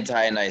 it did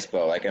tie a nice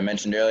bow. Like I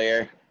mentioned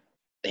earlier,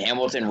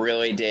 Hamilton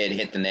really did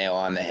hit the nail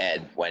on the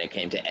head when it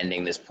came to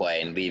ending this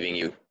play and leaving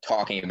you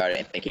talking about it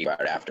and thinking about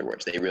it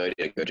afterwards. They really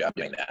did a good job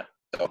doing that.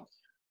 So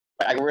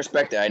I can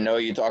respect it. I know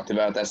you talked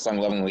about that song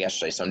lovingly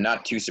yesterday, so I'm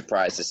not too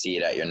surprised to see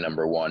it at your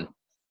number 1.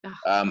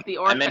 The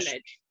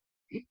Orphanage.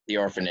 The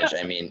Orphanage.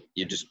 I mean,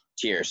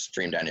 tears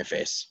stream down your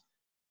face.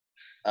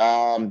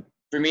 For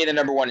me, the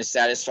number 1 is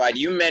Satisfied.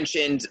 You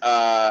mentioned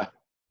kind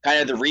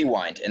of the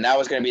rewind, and that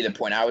was going to be the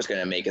point I was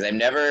going to make, because I've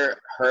never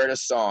heard a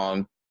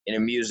song in a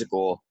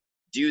musical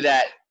do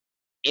that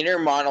inner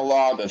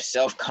monologue of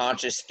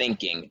self-conscious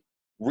thinking,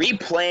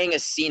 replaying a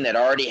scene that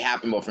already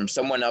happened but from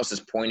someone else's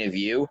point of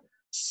view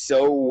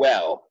so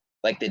well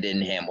like they did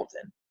in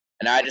Hamilton.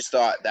 And I just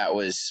thought that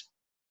was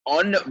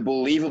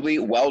unbelievably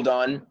well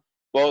done.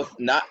 both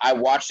not I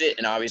watched it,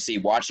 and obviously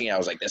watching it I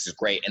was like, this is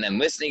great, and then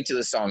listening to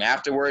the song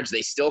afterwards,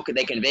 they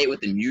convey it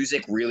with the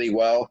music really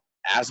well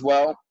as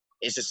well.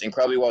 It's just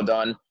incredibly well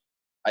done.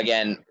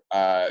 Again,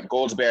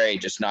 Goldsberry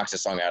just knocks the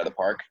song out of the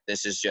park.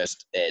 This is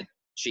just it.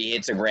 She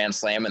hits a grand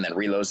slam and then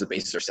reloads the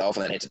bases herself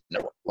and then hits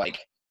like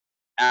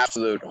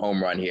absolute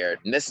home run here.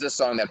 And this is a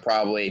song that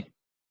probably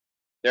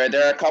there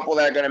are a couple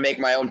that are going to make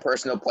my own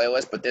personal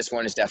playlist, but this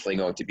one is definitely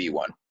going to be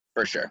one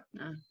for sure.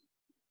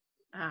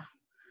 I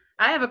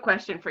have a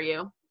question for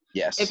you.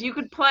 Yes. If you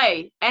could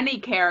play any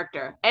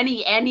character,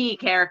 any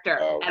character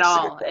at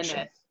all in this,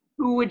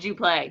 who would you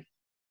play?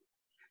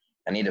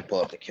 I need to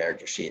pull up the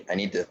character sheet.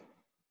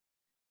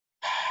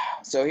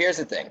 So here's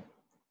the thing.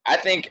 I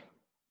think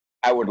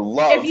I would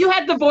love... If you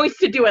had the voice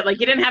to do it, like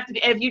you didn't have to...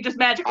 If you just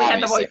magically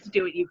had the voice to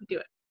do it, you could do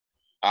it.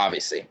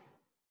 Obviously.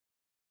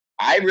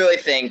 I really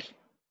think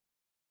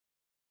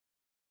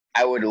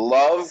I would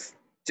love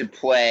to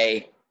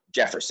play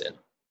Jefferson.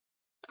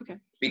 Okay.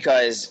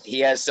 Because he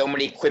has so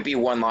many quippy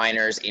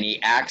one-liners, and he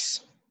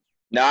acts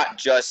not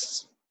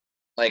just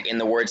like in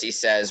the words he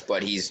says,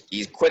 but he's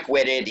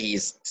quick-witted,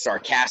 he's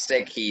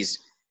sarcastic,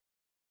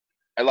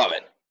 I love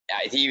it.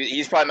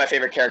 He's probably my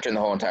favorite character in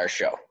the whole entire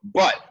show.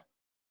 But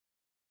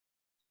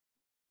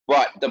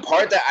the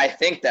part that I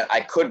think that I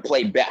could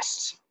play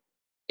best,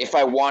 if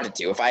I wanted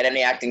to, if I had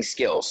any acting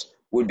skills,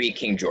 would be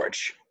King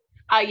George.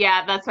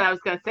 Yeah, that's what I was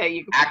going to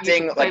say.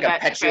 Acting like a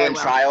petulant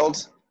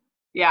child.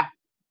 Yeah.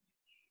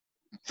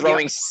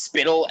 Throwing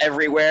spittle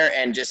everywhere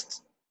and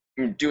just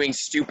doing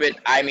stupid.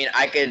 I mean,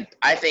 I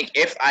think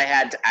if I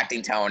had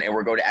acting talent and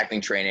we're going to acting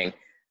training,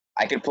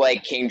 I could play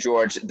King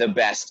George the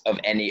best of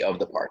any of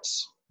the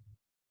parts.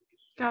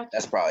 Gotcha.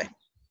 That's probably.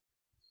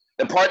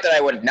 The part that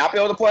I would not be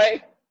able to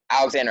play,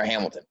 Alexander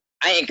Hamilton.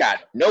 I ain't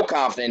got no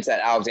confidence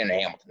that Alexander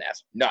Hamilton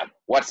has. None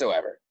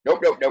whatsoever.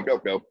 Nope.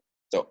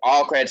 So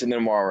all credit to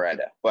Lin-Manuel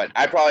Miranda. But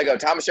I'd probably go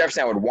Thomas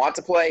Jefferson I would want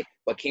to play,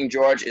 but King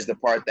George is the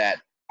part that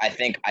I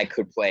think I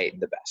could play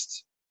the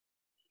best.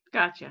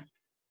 Gotcha.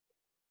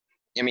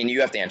 I mean,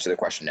 you have to answer the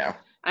question now.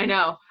 I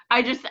know.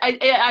 I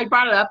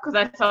brought it up because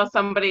I saw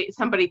somebody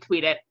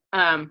tweet it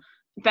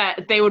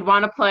that they would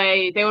want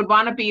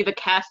to be the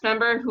cast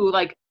member who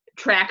like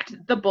tracked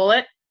the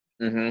bullet.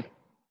 Mm-hmm.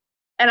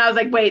 And I was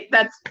like, wait,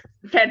 that's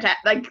fantastic.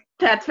 Like,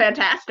 that's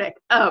fantastic.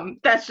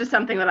 That's just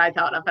something that I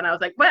thought of, and I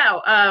was like,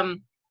 wow.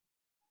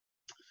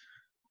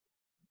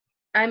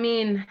 I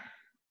mean,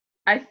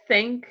 I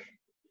think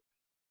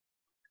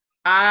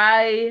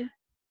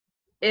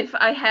if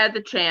I had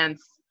the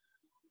chance,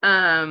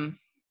 I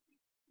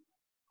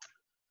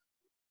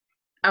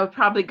would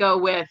probably go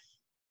with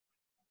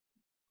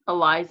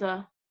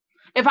Eliza.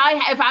 If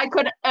I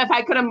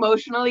could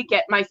emotionally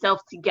get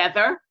myself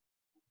together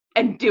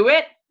and do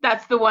it,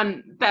 that's the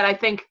one that I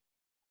think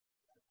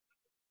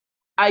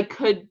I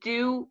could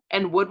do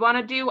and would want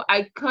to do.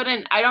 I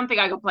don't think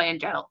I could play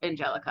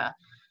Angelica.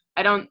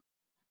 I don't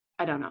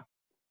know.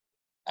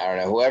 I don't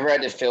know. Whoever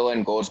had to fill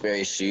in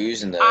Goldsberry's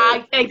shoes and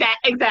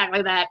exactly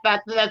that.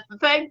 That's the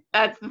thing.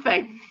 That's the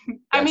thing.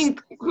 I mean,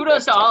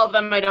 kudos to all of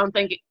them. I don't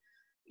think,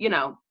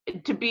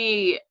 to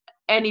be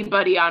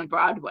anybody on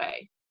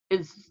Broadway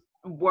is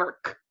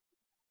work.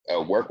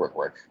 Oh, work.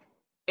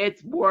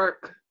 It's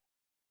work.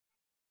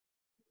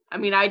 I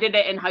mean, I did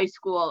it in high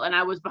school, and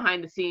I was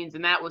behind the scenes,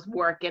 and that was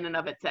work in and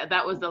of itself.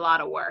 That was a lot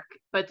of work.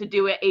 But to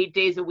do it 8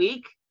 days a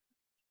week,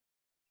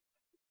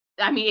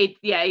 I mean,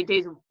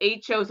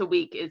 8 shows a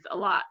week is a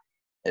lot.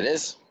 It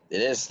is.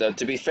 So,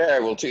 to be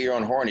fair, we'll toot your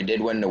own horn. You did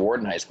win an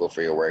award in high school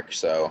for your work,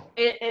 so.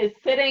 It is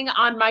sitting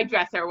on my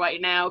dresser right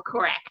now.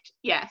 Correct.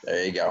 Yes.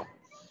 There you go.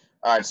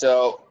 All right.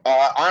 So,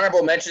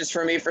 honorable mentions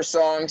for me for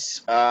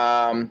songs.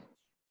 The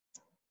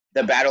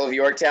Battle of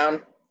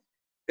Yorktown,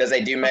 because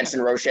they do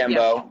mention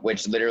Rochambeau,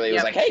 which literally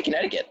was like, hey,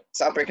 Connecticut,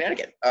 Southbury,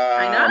 Connecticut.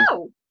 I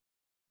know.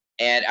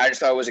 And I just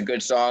thought it was a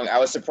good song. I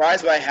was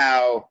surprised by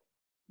how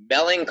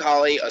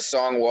melancholy a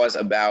song was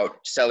about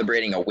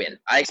celebrating a win.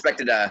 I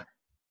expected a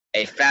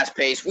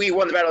fast-paced, we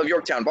won the Battle of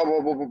Yorktown, blah,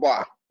 blah, blah, blah,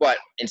 blah. But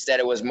instead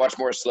it was much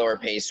more slower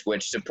paced,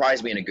 which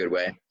surprised me in a good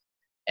way.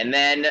 And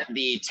then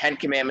the 10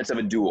 Commandments of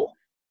a Duel.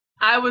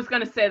 I was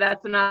going to say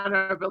that's an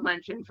honorable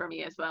mention for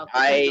me as well.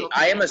 I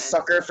am a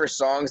sucker for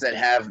songs that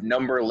have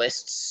number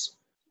lists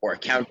or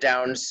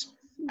countdowns.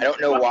 I don't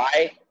know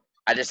why.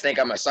 I just think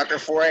I'm a sucker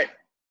for it.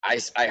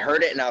 I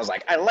heard it and I was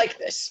like, I like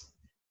this.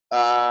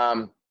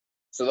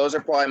 So those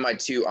are probably my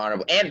two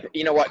honorable. And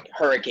you know what?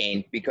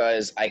 Hurricane,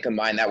 because I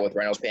combined that with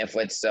Reynolds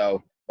Pamphlets.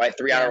 So my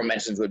three honorable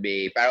mentions would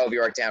be Battle of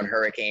Yorktown,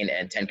 Hurricane,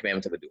 and 10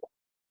 Commandments of a Duel.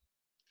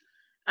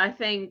 I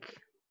think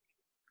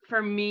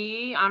for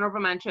me,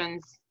 honorable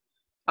mentions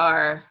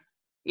are,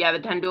 the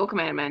 10 Duel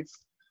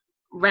Commandments.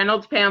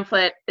 Reynolds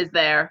Pamphlet is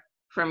there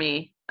for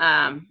me.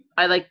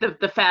 I like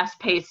the fast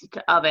pace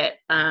of it.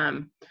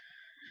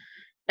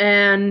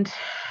 And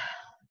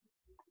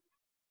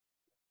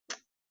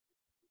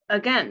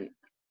again,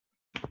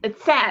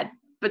 it's sad,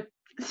 but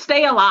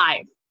Stay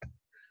Alive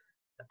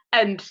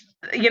and,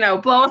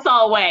 Blow Us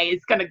All Away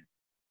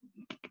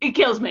it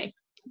kills me.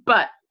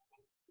 But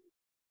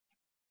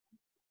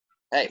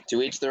Hey,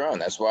 to each their own.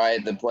 That's why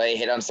the play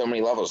hit on so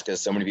many levels, because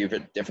so many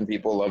different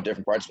people love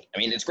different parts of it. I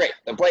mean, it's great.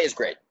 The play is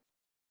great.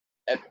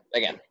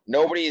 Again,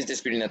 nobody is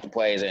disputing that the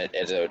play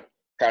is a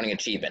crowning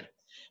achievement.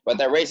 But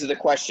that raises the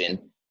question,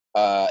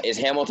 is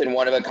Hamilton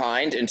one of a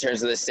kind in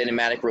terms of the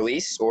cinematic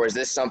release, or is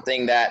this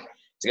something that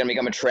is going to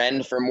become a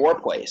trend for more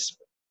plays?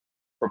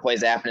 For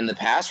plays that happened in the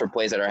past, for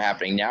plays that are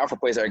happening now, for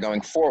plays that are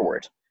going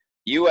forward?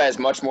 You, as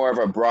much more of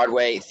a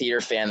Broadway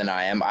theater fan than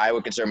I am, I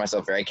would consider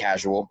myself very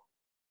casual.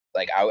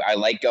 Like, I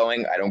like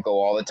going. I don't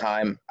go all the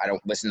time. I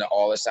don't listen to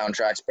all the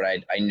soundtracks, but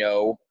I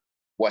know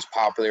what's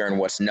popular and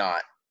what's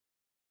not.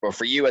 But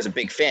for you as a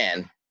big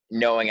fan,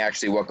 knowing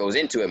actually what goes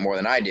into it more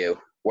than I do,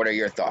 what are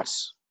your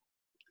thoughts?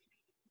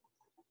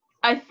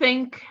 I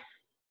think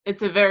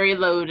it's a very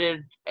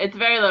loaded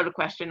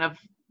question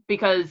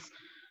because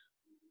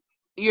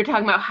you're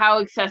talking about how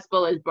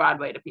accessible is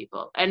Broadway to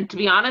people. And to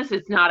be honest,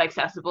 it's not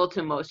accessible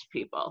to most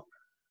people.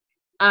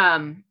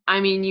 I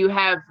mean, you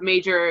have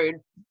major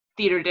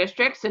theater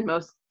districts in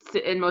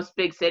most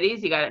big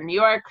cities. You got New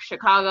York,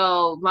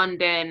 Chicago,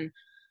 London,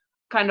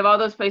 kind of all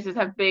those places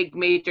have big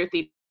major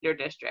theater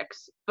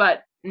districts,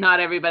 but not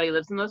everybody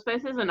lives in those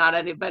places, and not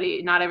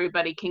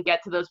everybody can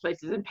get to those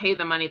places and pay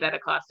the money that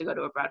it costs to go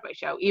to a Broadway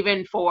show,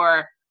 even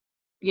for,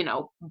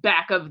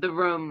 back of the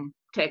room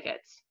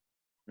tickets,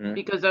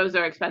 because those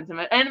are expensive.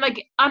 And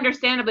like,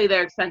 understandably,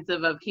 they're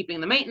expensive of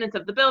keeping the maintenance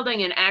of the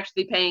building and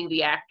actually paying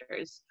the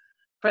actors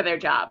for their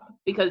job,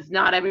 because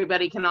not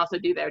everybody can also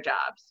do their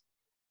jobs.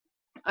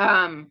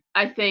 I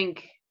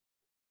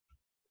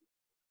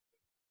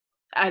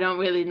don't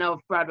really know if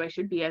Broadway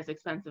should be as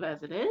expensive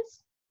as it is.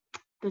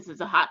 This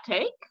is a hot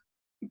take,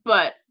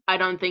 but I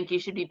don't think you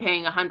should be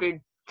paying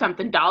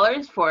 $100-something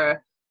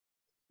for,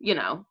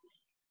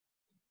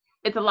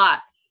 it's a lot.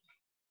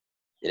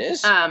 It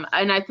is.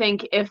 And I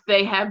think if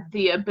they have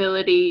the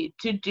ability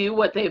to do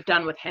what they've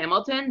done with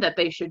Hamilton, that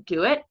they should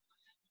do it.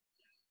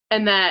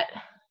 And that,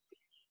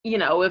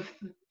 if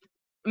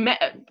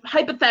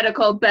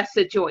hypothetical best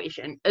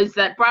situation is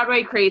that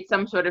Broadway creates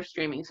some sort of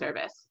streaming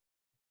service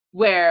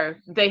where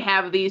they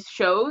have these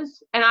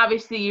shows, and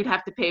obviously you'd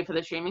have to pay for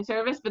the streaming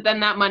service, but then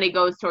that money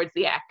goes towards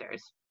the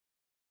actors.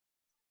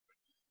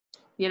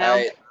 In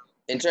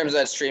terms of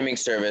that streaming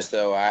service,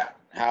 though,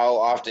 how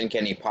often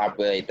can you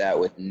populate that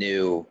with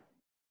new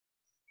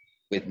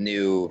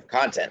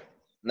content?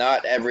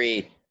 Not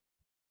every,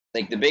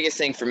 like, the biggest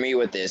thing for me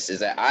with this is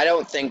that I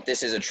don't think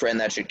this is a trend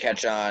that should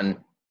catch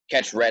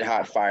red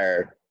hot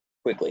fire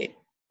quickly,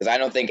 because I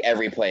don't think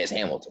every play is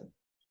Hamilton.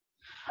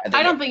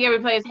 I don't think every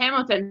play is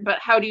Hamilton, but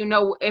how do you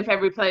know if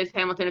every play is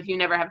Hamilton if you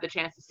never have the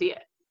chance to see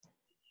it?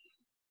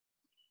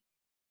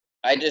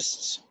 I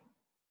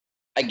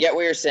get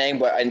what you're saying,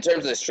 but in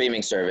terms of the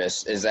streaming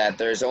service, is that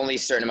there's only a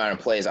certain amount of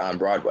plays on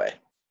Broadway.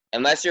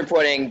 Unless you're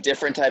putting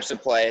different types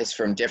of plays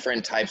from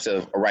different types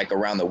of, like,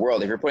 around the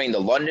world. If you're putting the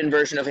London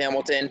version of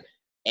Hamilton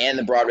and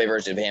the Broadway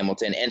version of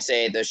Hamilton, and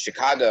say the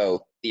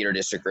Chicago Theater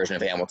District version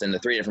of Hamilton, the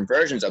three different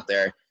versions up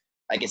there,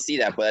 I can see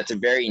that, but that's a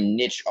very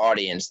niche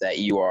audience that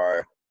you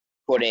are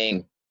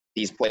putting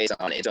these plays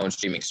on its own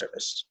streaming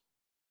service.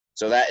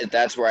 So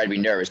that's where I'd be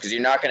nervous, because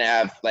you're not going to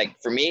have, like,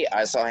 for me,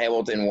 I saw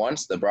Hamilton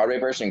once, the Broadway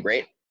version,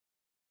 great.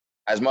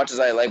 As much as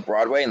I like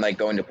Broadway and like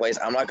going to plays,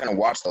 I'm not going to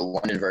watch the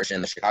London version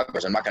and the Chicago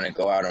version. I'm not going to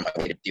go out on my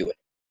way to do it.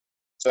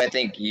 So I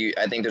think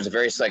there's a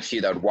very select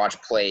few that would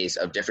watch plays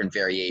of different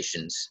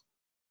variations.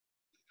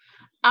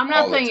 I'm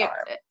not saying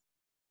it.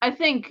 I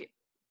think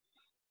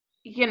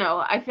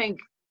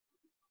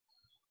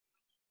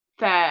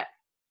that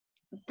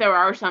there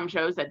are some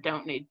shows that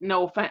don't need,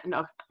 no,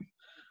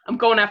 I'm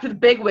going after the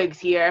bigwigs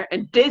here,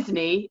 and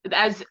Disney,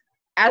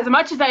 as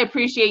much as I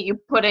appreciate you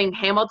putting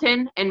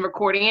Hamilton and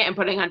recording it and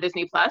putting it on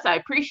Disney Plus, I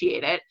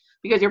appreciate it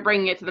because you're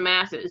bringing it to the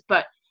masses,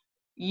 but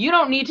you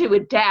don't need to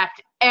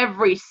adapt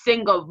every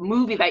single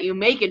movie that you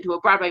make into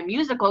a Broadway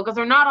musical, because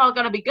they're not all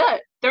going to be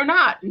good. They're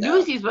not. No.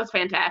 Newsies was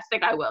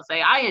fantastic, I will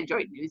say. I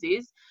enjoyed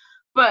Newsies,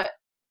 but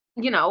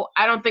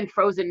I don't think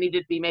Frozen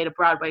needed to be made a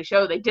Broadway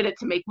show. They did it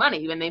to make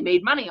money, and they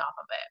made money off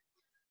of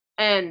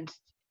it. And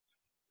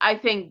I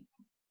think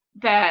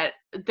that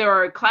there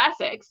are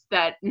classics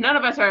that none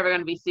of us are ever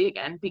going to be see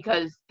again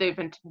because they've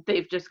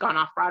just gone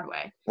off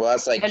Broadway. Well,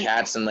 that's like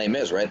Cats and Les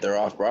Mis, right? They're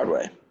off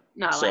Broadway.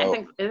 No, so, I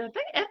think is Les Mis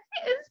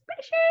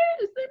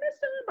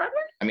still on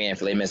Broadway? I mean,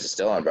 if Les Mis is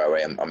still on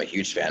Broadway, I'm a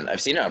huge fan.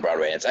 I've seen it on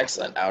Broadway, and it's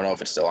excellent. I don't know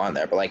if it's still on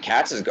there, but like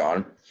Cats is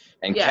gone,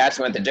 and Cats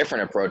went the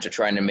different approach of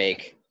trying to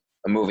make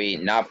a movie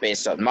not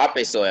based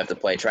solely off the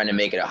play, trying to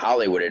make it a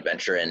Hollywood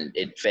adventure, and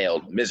it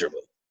failed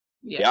miserably,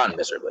 beyond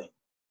miserably.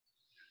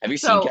 Have you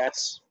seen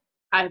Cats?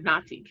 I have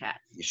not seen Cats.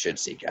 You should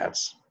see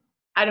Cats.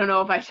 I don't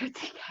know if I should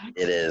see Cats.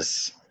 It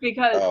is.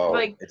 Because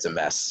it's a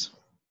mess.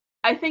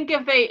 I think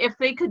if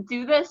they could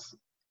do this,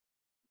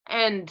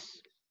 and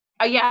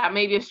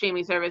maybe a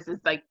streaming service is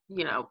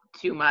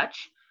too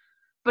much,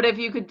 but if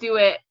you could do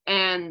it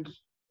and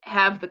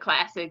have the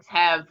classics,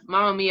 have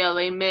Mamma Mia,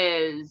 Les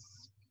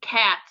Mis,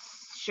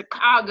 Cats,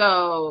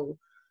 Chicago.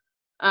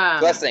 So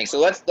let's think. So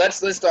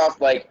let's list off,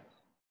 like,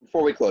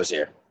 before we close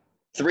here,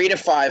 3 to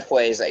 5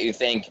 plays that you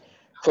think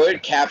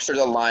could capture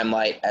the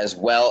limelight as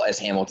well as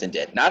Hamilton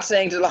did. Not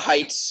saying to the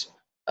heights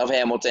of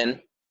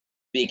Hamilton.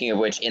 Speaking of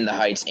which, In the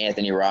Heights,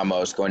 Anthony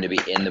Ramos going to be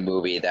in the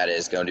movie that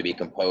is going to be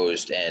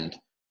composed and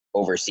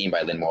overseen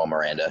by Lin-Manuel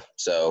Miranda.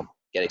 So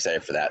get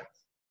excited for that.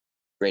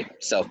 Great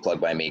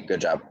self-plug by me.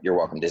 Good job. You're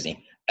welcome,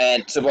 Disney.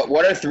 And so, but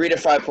what are 3 to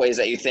 5 plays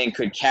that you think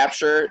could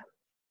capture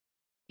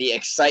the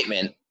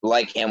excitement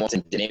like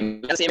Hamilton did?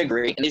 And the same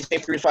agree. And these same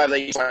 3 to 5 that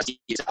you want to see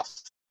yourself.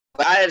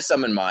 But I had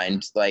some in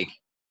mind, like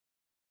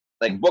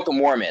Book of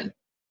Mormon.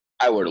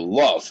 I would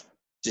love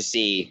to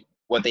see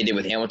what they did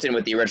with Hamilton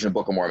with the original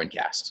Book of Mormon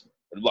cast.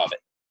 Would love it.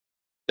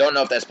 Don't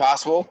know if that's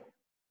possible,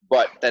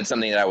 but that's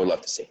something that I would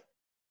love to see.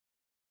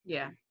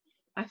 Yeah,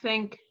 I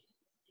think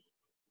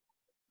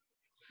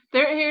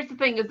here's the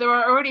thing: is there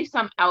are already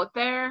some out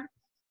there,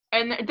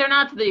 and they're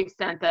not to the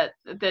extent that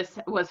this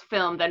was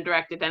filmed and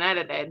directed and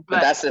edited.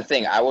 But that's the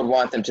thing. I would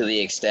want them to the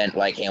extent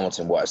like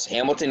Hamilton was.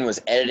 Hamilton was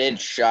edited,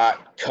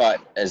 shot, cut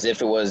as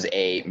if it was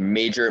a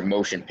major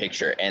motion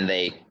picture, and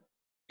it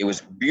was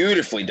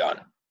beautifully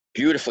done.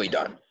 Beautifully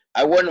done.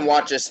 I wouldn't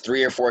want just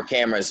 3 or 4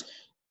 cameras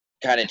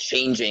kind of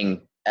changing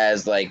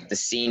as like the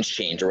scenes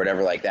change or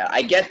whatever like that.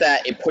 I get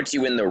that it puts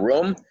you in the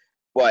room,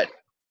 but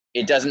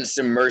it doesn't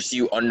submerge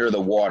you under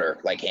the water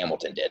like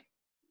Hamilton did.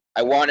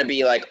 I want to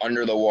be like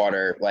under the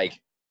water,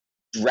 like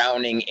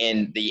drowning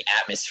in the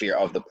atmosphere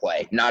of the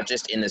play, not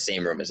just in the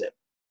same room as it.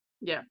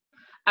 Yeah.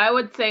 I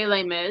would say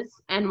Les Mis,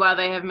 and while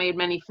they have made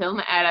many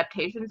film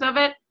adaptations of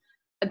it,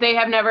 they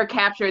have never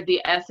captured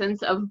the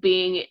essence of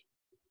being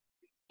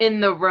in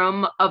the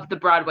room of the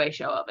Broadway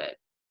show of it.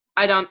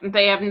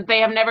 They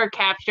have never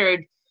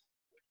captured,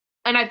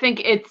 and I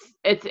think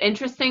it's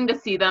interesting to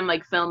see them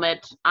like film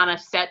it on a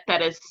set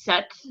that is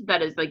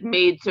like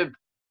made to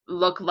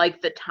look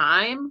like the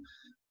time,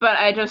 but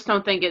I just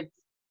don't think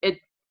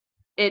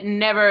it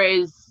never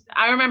is.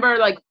 I remember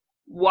like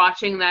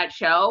watching that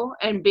show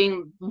and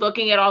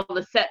looking at all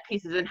the set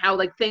pieces and how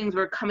like things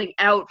were coming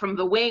out from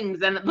the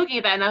wings and looking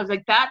at that, and I was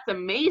like, that's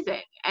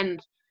amazing. And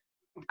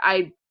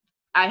I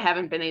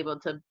haven't been able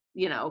to,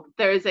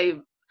 there's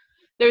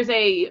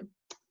a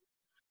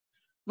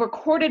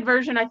recorded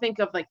version, I think,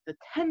 of like the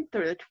 10th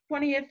or the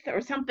 20th or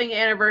something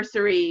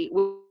anniversary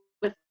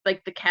with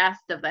like the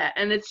cast of that,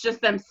 and it's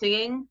just them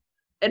singing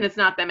and it's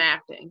not them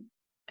acting,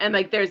 and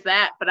like there's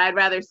that, but I'd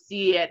rather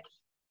see it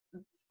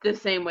the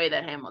same way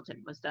that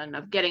Hamilton was done,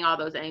 of getting all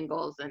those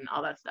angles and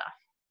all that stuff.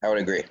 I would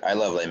agree. I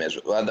love Les Mis.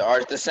 Well,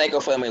 the Sanko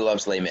family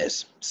loves Les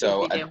Mis.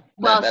 So yes,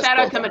 shout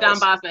out to Madame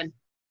Bosman.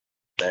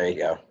 There you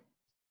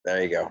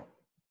go.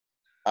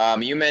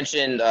 You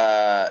mentioned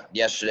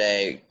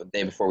yesterday, the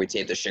day before we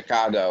taped, the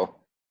Chicago.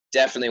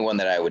 Definitely one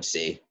that I would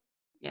see.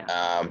 Yeah.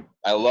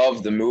 I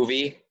love the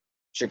movie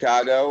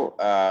Chicago,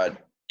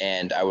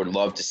 and I would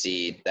love to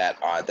see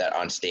that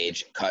on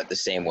stage cut the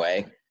same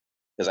way,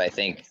 because I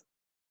think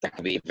that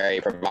could be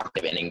very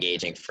provocative and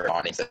engaging for an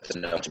audience that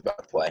doesn't know much about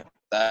the play.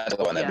 That's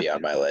the one that'd be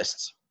on my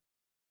list.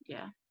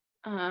 Yeah.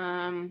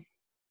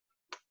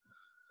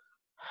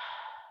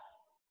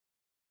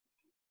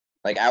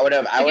 Like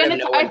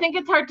I think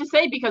it's hard to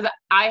say because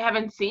I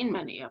haven't seen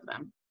many of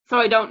them, so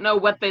I don't know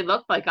what they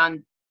look like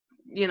on,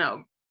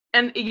 and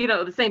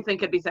the same thing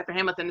could be said for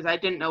Hamilton, is I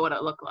didn't know what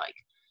it looked like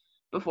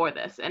before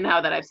this, and now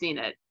that I've seen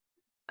it,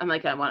 I'm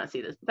like, I want to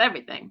see this with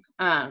everything.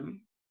 I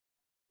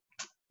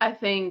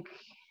think.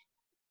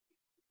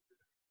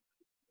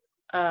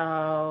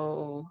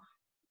 Oh.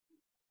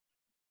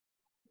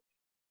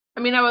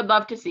 I mean, I would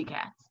love to see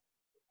Cats.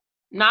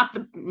 Not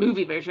the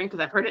movie version, because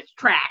I've heard it's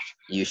trash.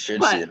 You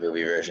should see the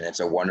movie version.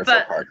 It's a wonderful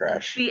car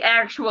crash. The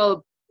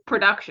actual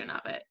production of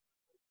it.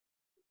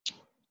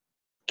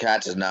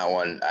 Cats is not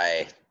one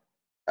I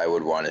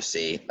would want to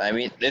see. I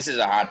mean, this is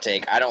a hot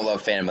take. I don't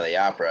love Phantom of the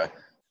Opera,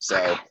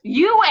 so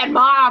you and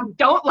Mom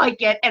don't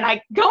like it, and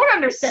I don't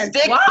understand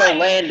why. Stick the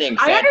landing,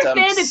 Phantom. I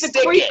understand it's a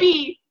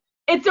creepy.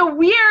 It's a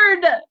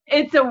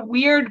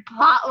weird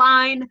plot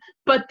line,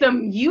 but the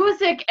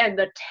music and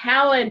the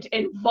talent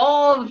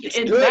involved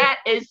that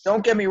is.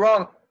 Don't get me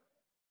wrong.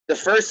 The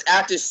first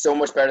act is so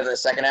much better than the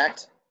second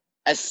act.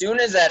 As soon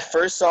as that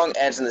first song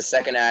ends in the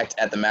second act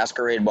at the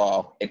Masquerade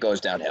Ball, it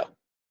goes downhill.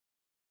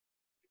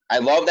 I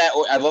love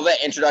that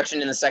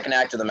introduction in the second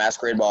act of the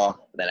Masquerade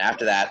Ball. Then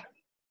after that,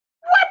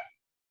 what?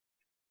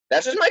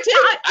 That's just my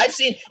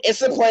take. It's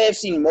the play I've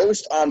seen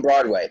most on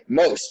Broadway.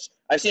 Most.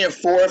 I've seen it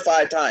 4 or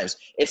 5 times.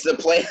 It's the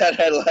play that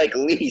I like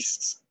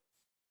least.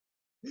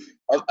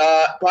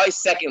 Probably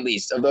second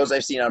least of those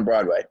I've seen on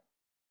Broadway.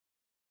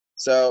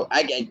 So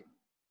I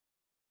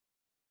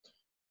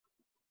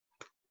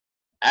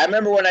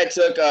remember when I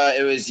took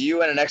it was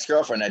you and an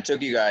ex-girlfriend. I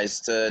took you guys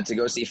to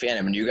go see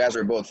Phantom, and you guys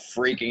were both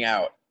freaking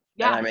out.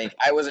 Yeah. And I mean,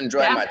 I was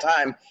enjoying my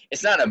time.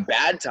 It's not a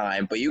bad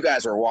time, but you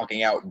guys were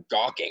walking out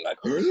gawking like,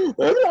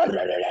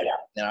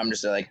 and I'm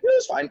just like, it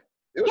was fine.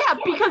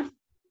 Because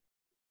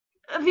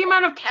the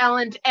amount of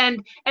talent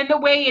and the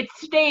way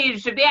it's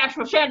staged, of the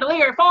actual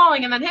chandelier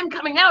falling and then him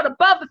coming out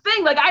above the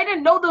thing, like I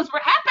didn't know those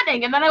were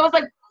happening, and then I was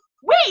like,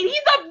 wait, he's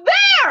up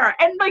there,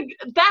 and like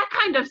that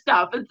kind kind of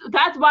stuff.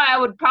 That's why I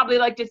would probably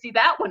like to see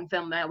that one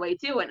filmed that way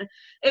too. And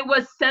it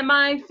was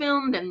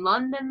semi-filmed in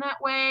London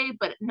that way,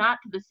 but not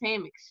to the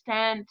same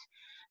extent.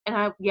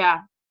 And yeah.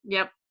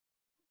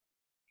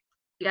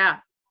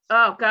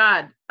 Oh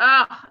God.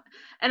 Oh,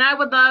 and I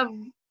would love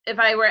if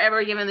I were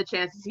ever given the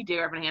chance to see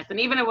Dear Evan Hansen,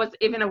 even if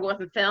it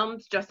wasn't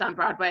filmed just on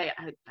Broadway.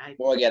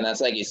 Well, again,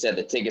 that's like you said.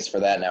 The tickets for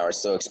that now are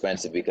so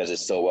expensive because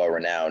it's so well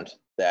renowned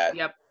that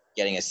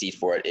getting a seat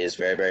for it is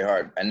very, very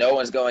hard. And no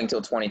one's going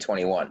till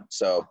 2021.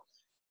 So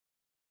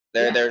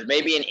there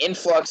may be an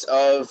influx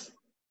of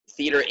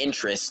theater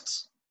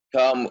interest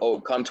come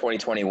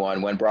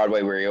 2021 when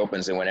Broadway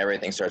reopens and when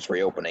everything starts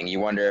reopening. You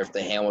wonder if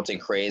the Hamilton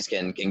craze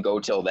can go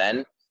till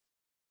then.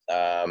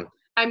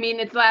 I mean,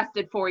 it's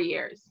lasted 4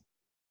 years.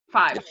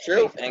 5. It's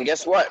true. Basically. And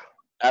guess what?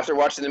 After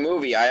watching the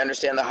movie, I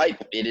understand the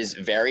hype. It is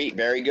very,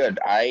 very good.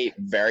 I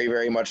very,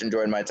 very much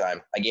enjoyed my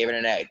time. I gave it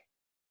an A.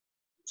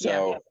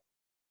 So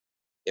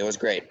it was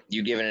great.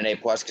 You give it an A+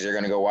 because you're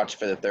going to go watch it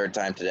for the 3rd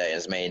time today in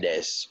as many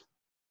days.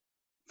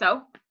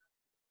 So?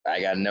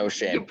 I got no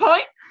shame. Your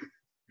point?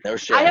 No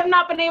shame. I have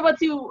not been able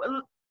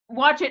to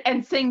watch it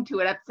and sing to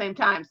it at the same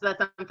time, so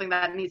that's something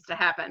that needs to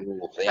happen.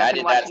 Yeah, I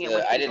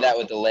did that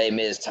with the Les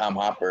Mis Tom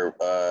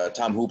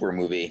Hooper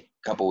movie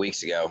a couple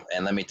weeks ago,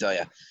 and let me tell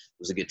you, it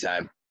was a good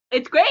time.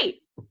 It's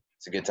great.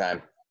 It's a good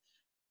time.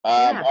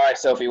 All right,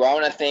 Sophie, well, I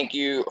want to thank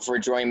you for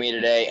joining me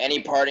today.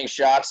 Any parting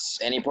shots,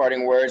 any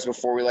parting words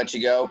before we let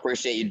you go?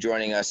 Appreciate you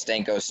joining us,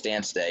 Stanko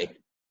Stance Day.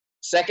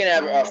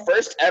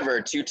 First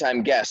ever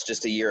 2-time guest,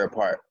 just a year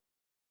apart.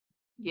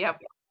 Yep.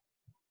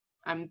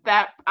 I'm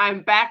back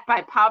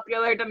by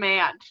popular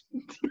demand.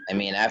 I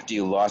mean, after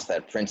you lost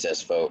that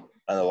princess vote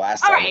on the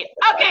last time. All right,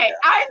 okay,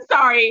 I'm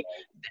sorry.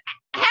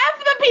 Half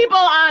the people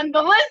on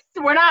the list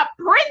were not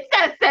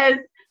princesses,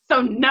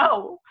 so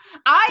no.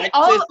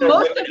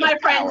 Most of my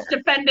friends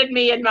defended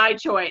me in my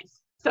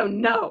choice, so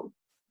no.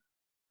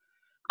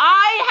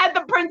 I had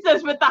the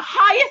princess with the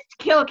highest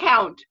kill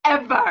count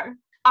ever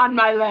on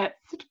my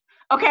list,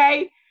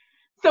 okay?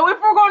 So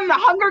if we're going to the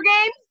Hunger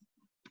Games,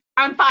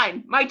 I'm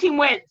fine. My team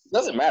wins.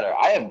 Doesn't matter.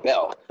 I have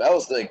Belle.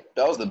 Belle's the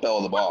belle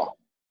of the ball.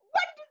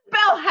 What does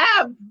Belle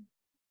have?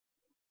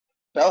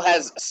 Belle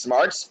has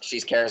smarts.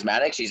 She's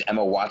charismatic. She's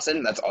Emma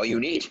Watson. That's all you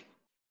need.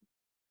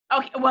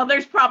 Okay, well,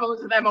 there's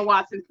problems with Emma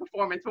Watson's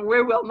performance, but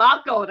we will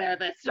not go there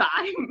this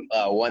time.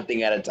 One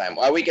thing at a time.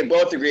 Well, we can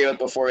both agree with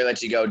before we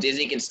let you go.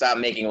 Disney can stop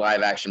making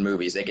live-action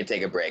movies. They can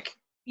take a break.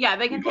 Yeah,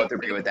 they can both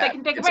agree with that. They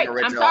can take a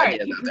break. I'm sorry.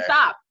 You can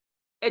stop.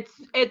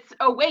 It's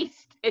a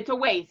waste. It's a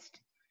waste.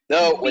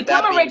 No,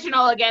 become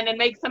original again and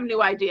make some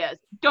new ideas.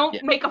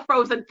 Don't make a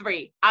Frozen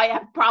 3. I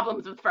have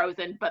problems with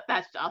Frozen, but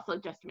that's also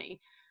just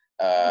me.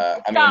 I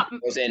mean,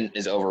 Frozen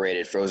is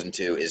overrated. Frozen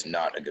 2 is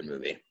not a good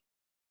movie.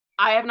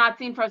 I have not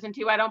seen Frozen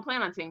 2. I don't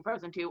plan on seeing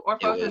Frozen 2 or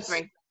Frozen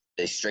 3.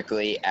 A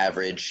strictly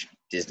average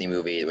Disney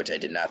movie, which I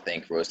did not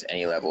think rose to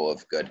any level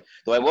of good.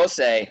 Though I will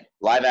say,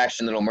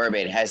 live-action Little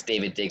Mermaid has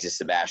David Diggs as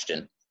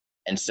Sebastian.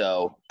 And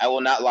so I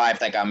will not lie if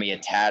that got me a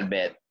tad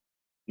bit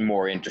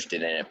more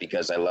interested in it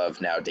because I love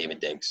now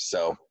David Diggs.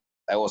 So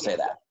I will say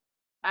that.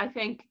 I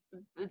think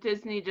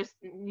Disney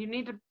you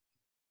need to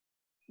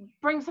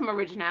bring some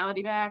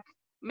originality back.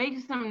 Make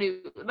some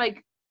new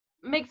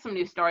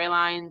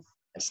storylines.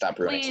 And stop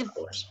ruining Star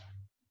Wars.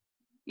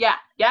 Yeah,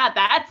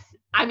 that's.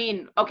 I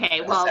mean,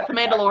 okay. Well, The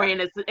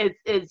Mandalorian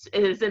is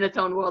in its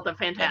own world of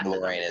fantastic.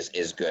 Mandalorian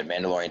is good.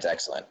 Mandalorian's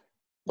excellent,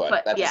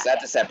 but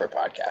that's a separate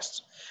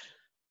podcast.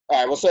 All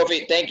right. Well,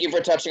 Sophie, thank you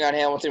for touching on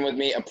Hamilton with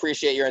me.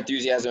 Appreciate your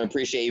enthusiasm.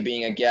 Appreciate you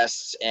being a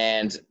guest,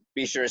 and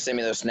be sure to send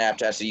me those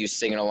Snapchats of you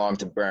singing along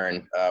to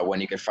Burn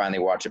when you can finally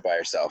watch it by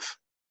yourself.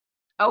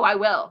 Oh, I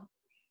will.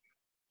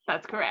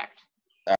 That's correct.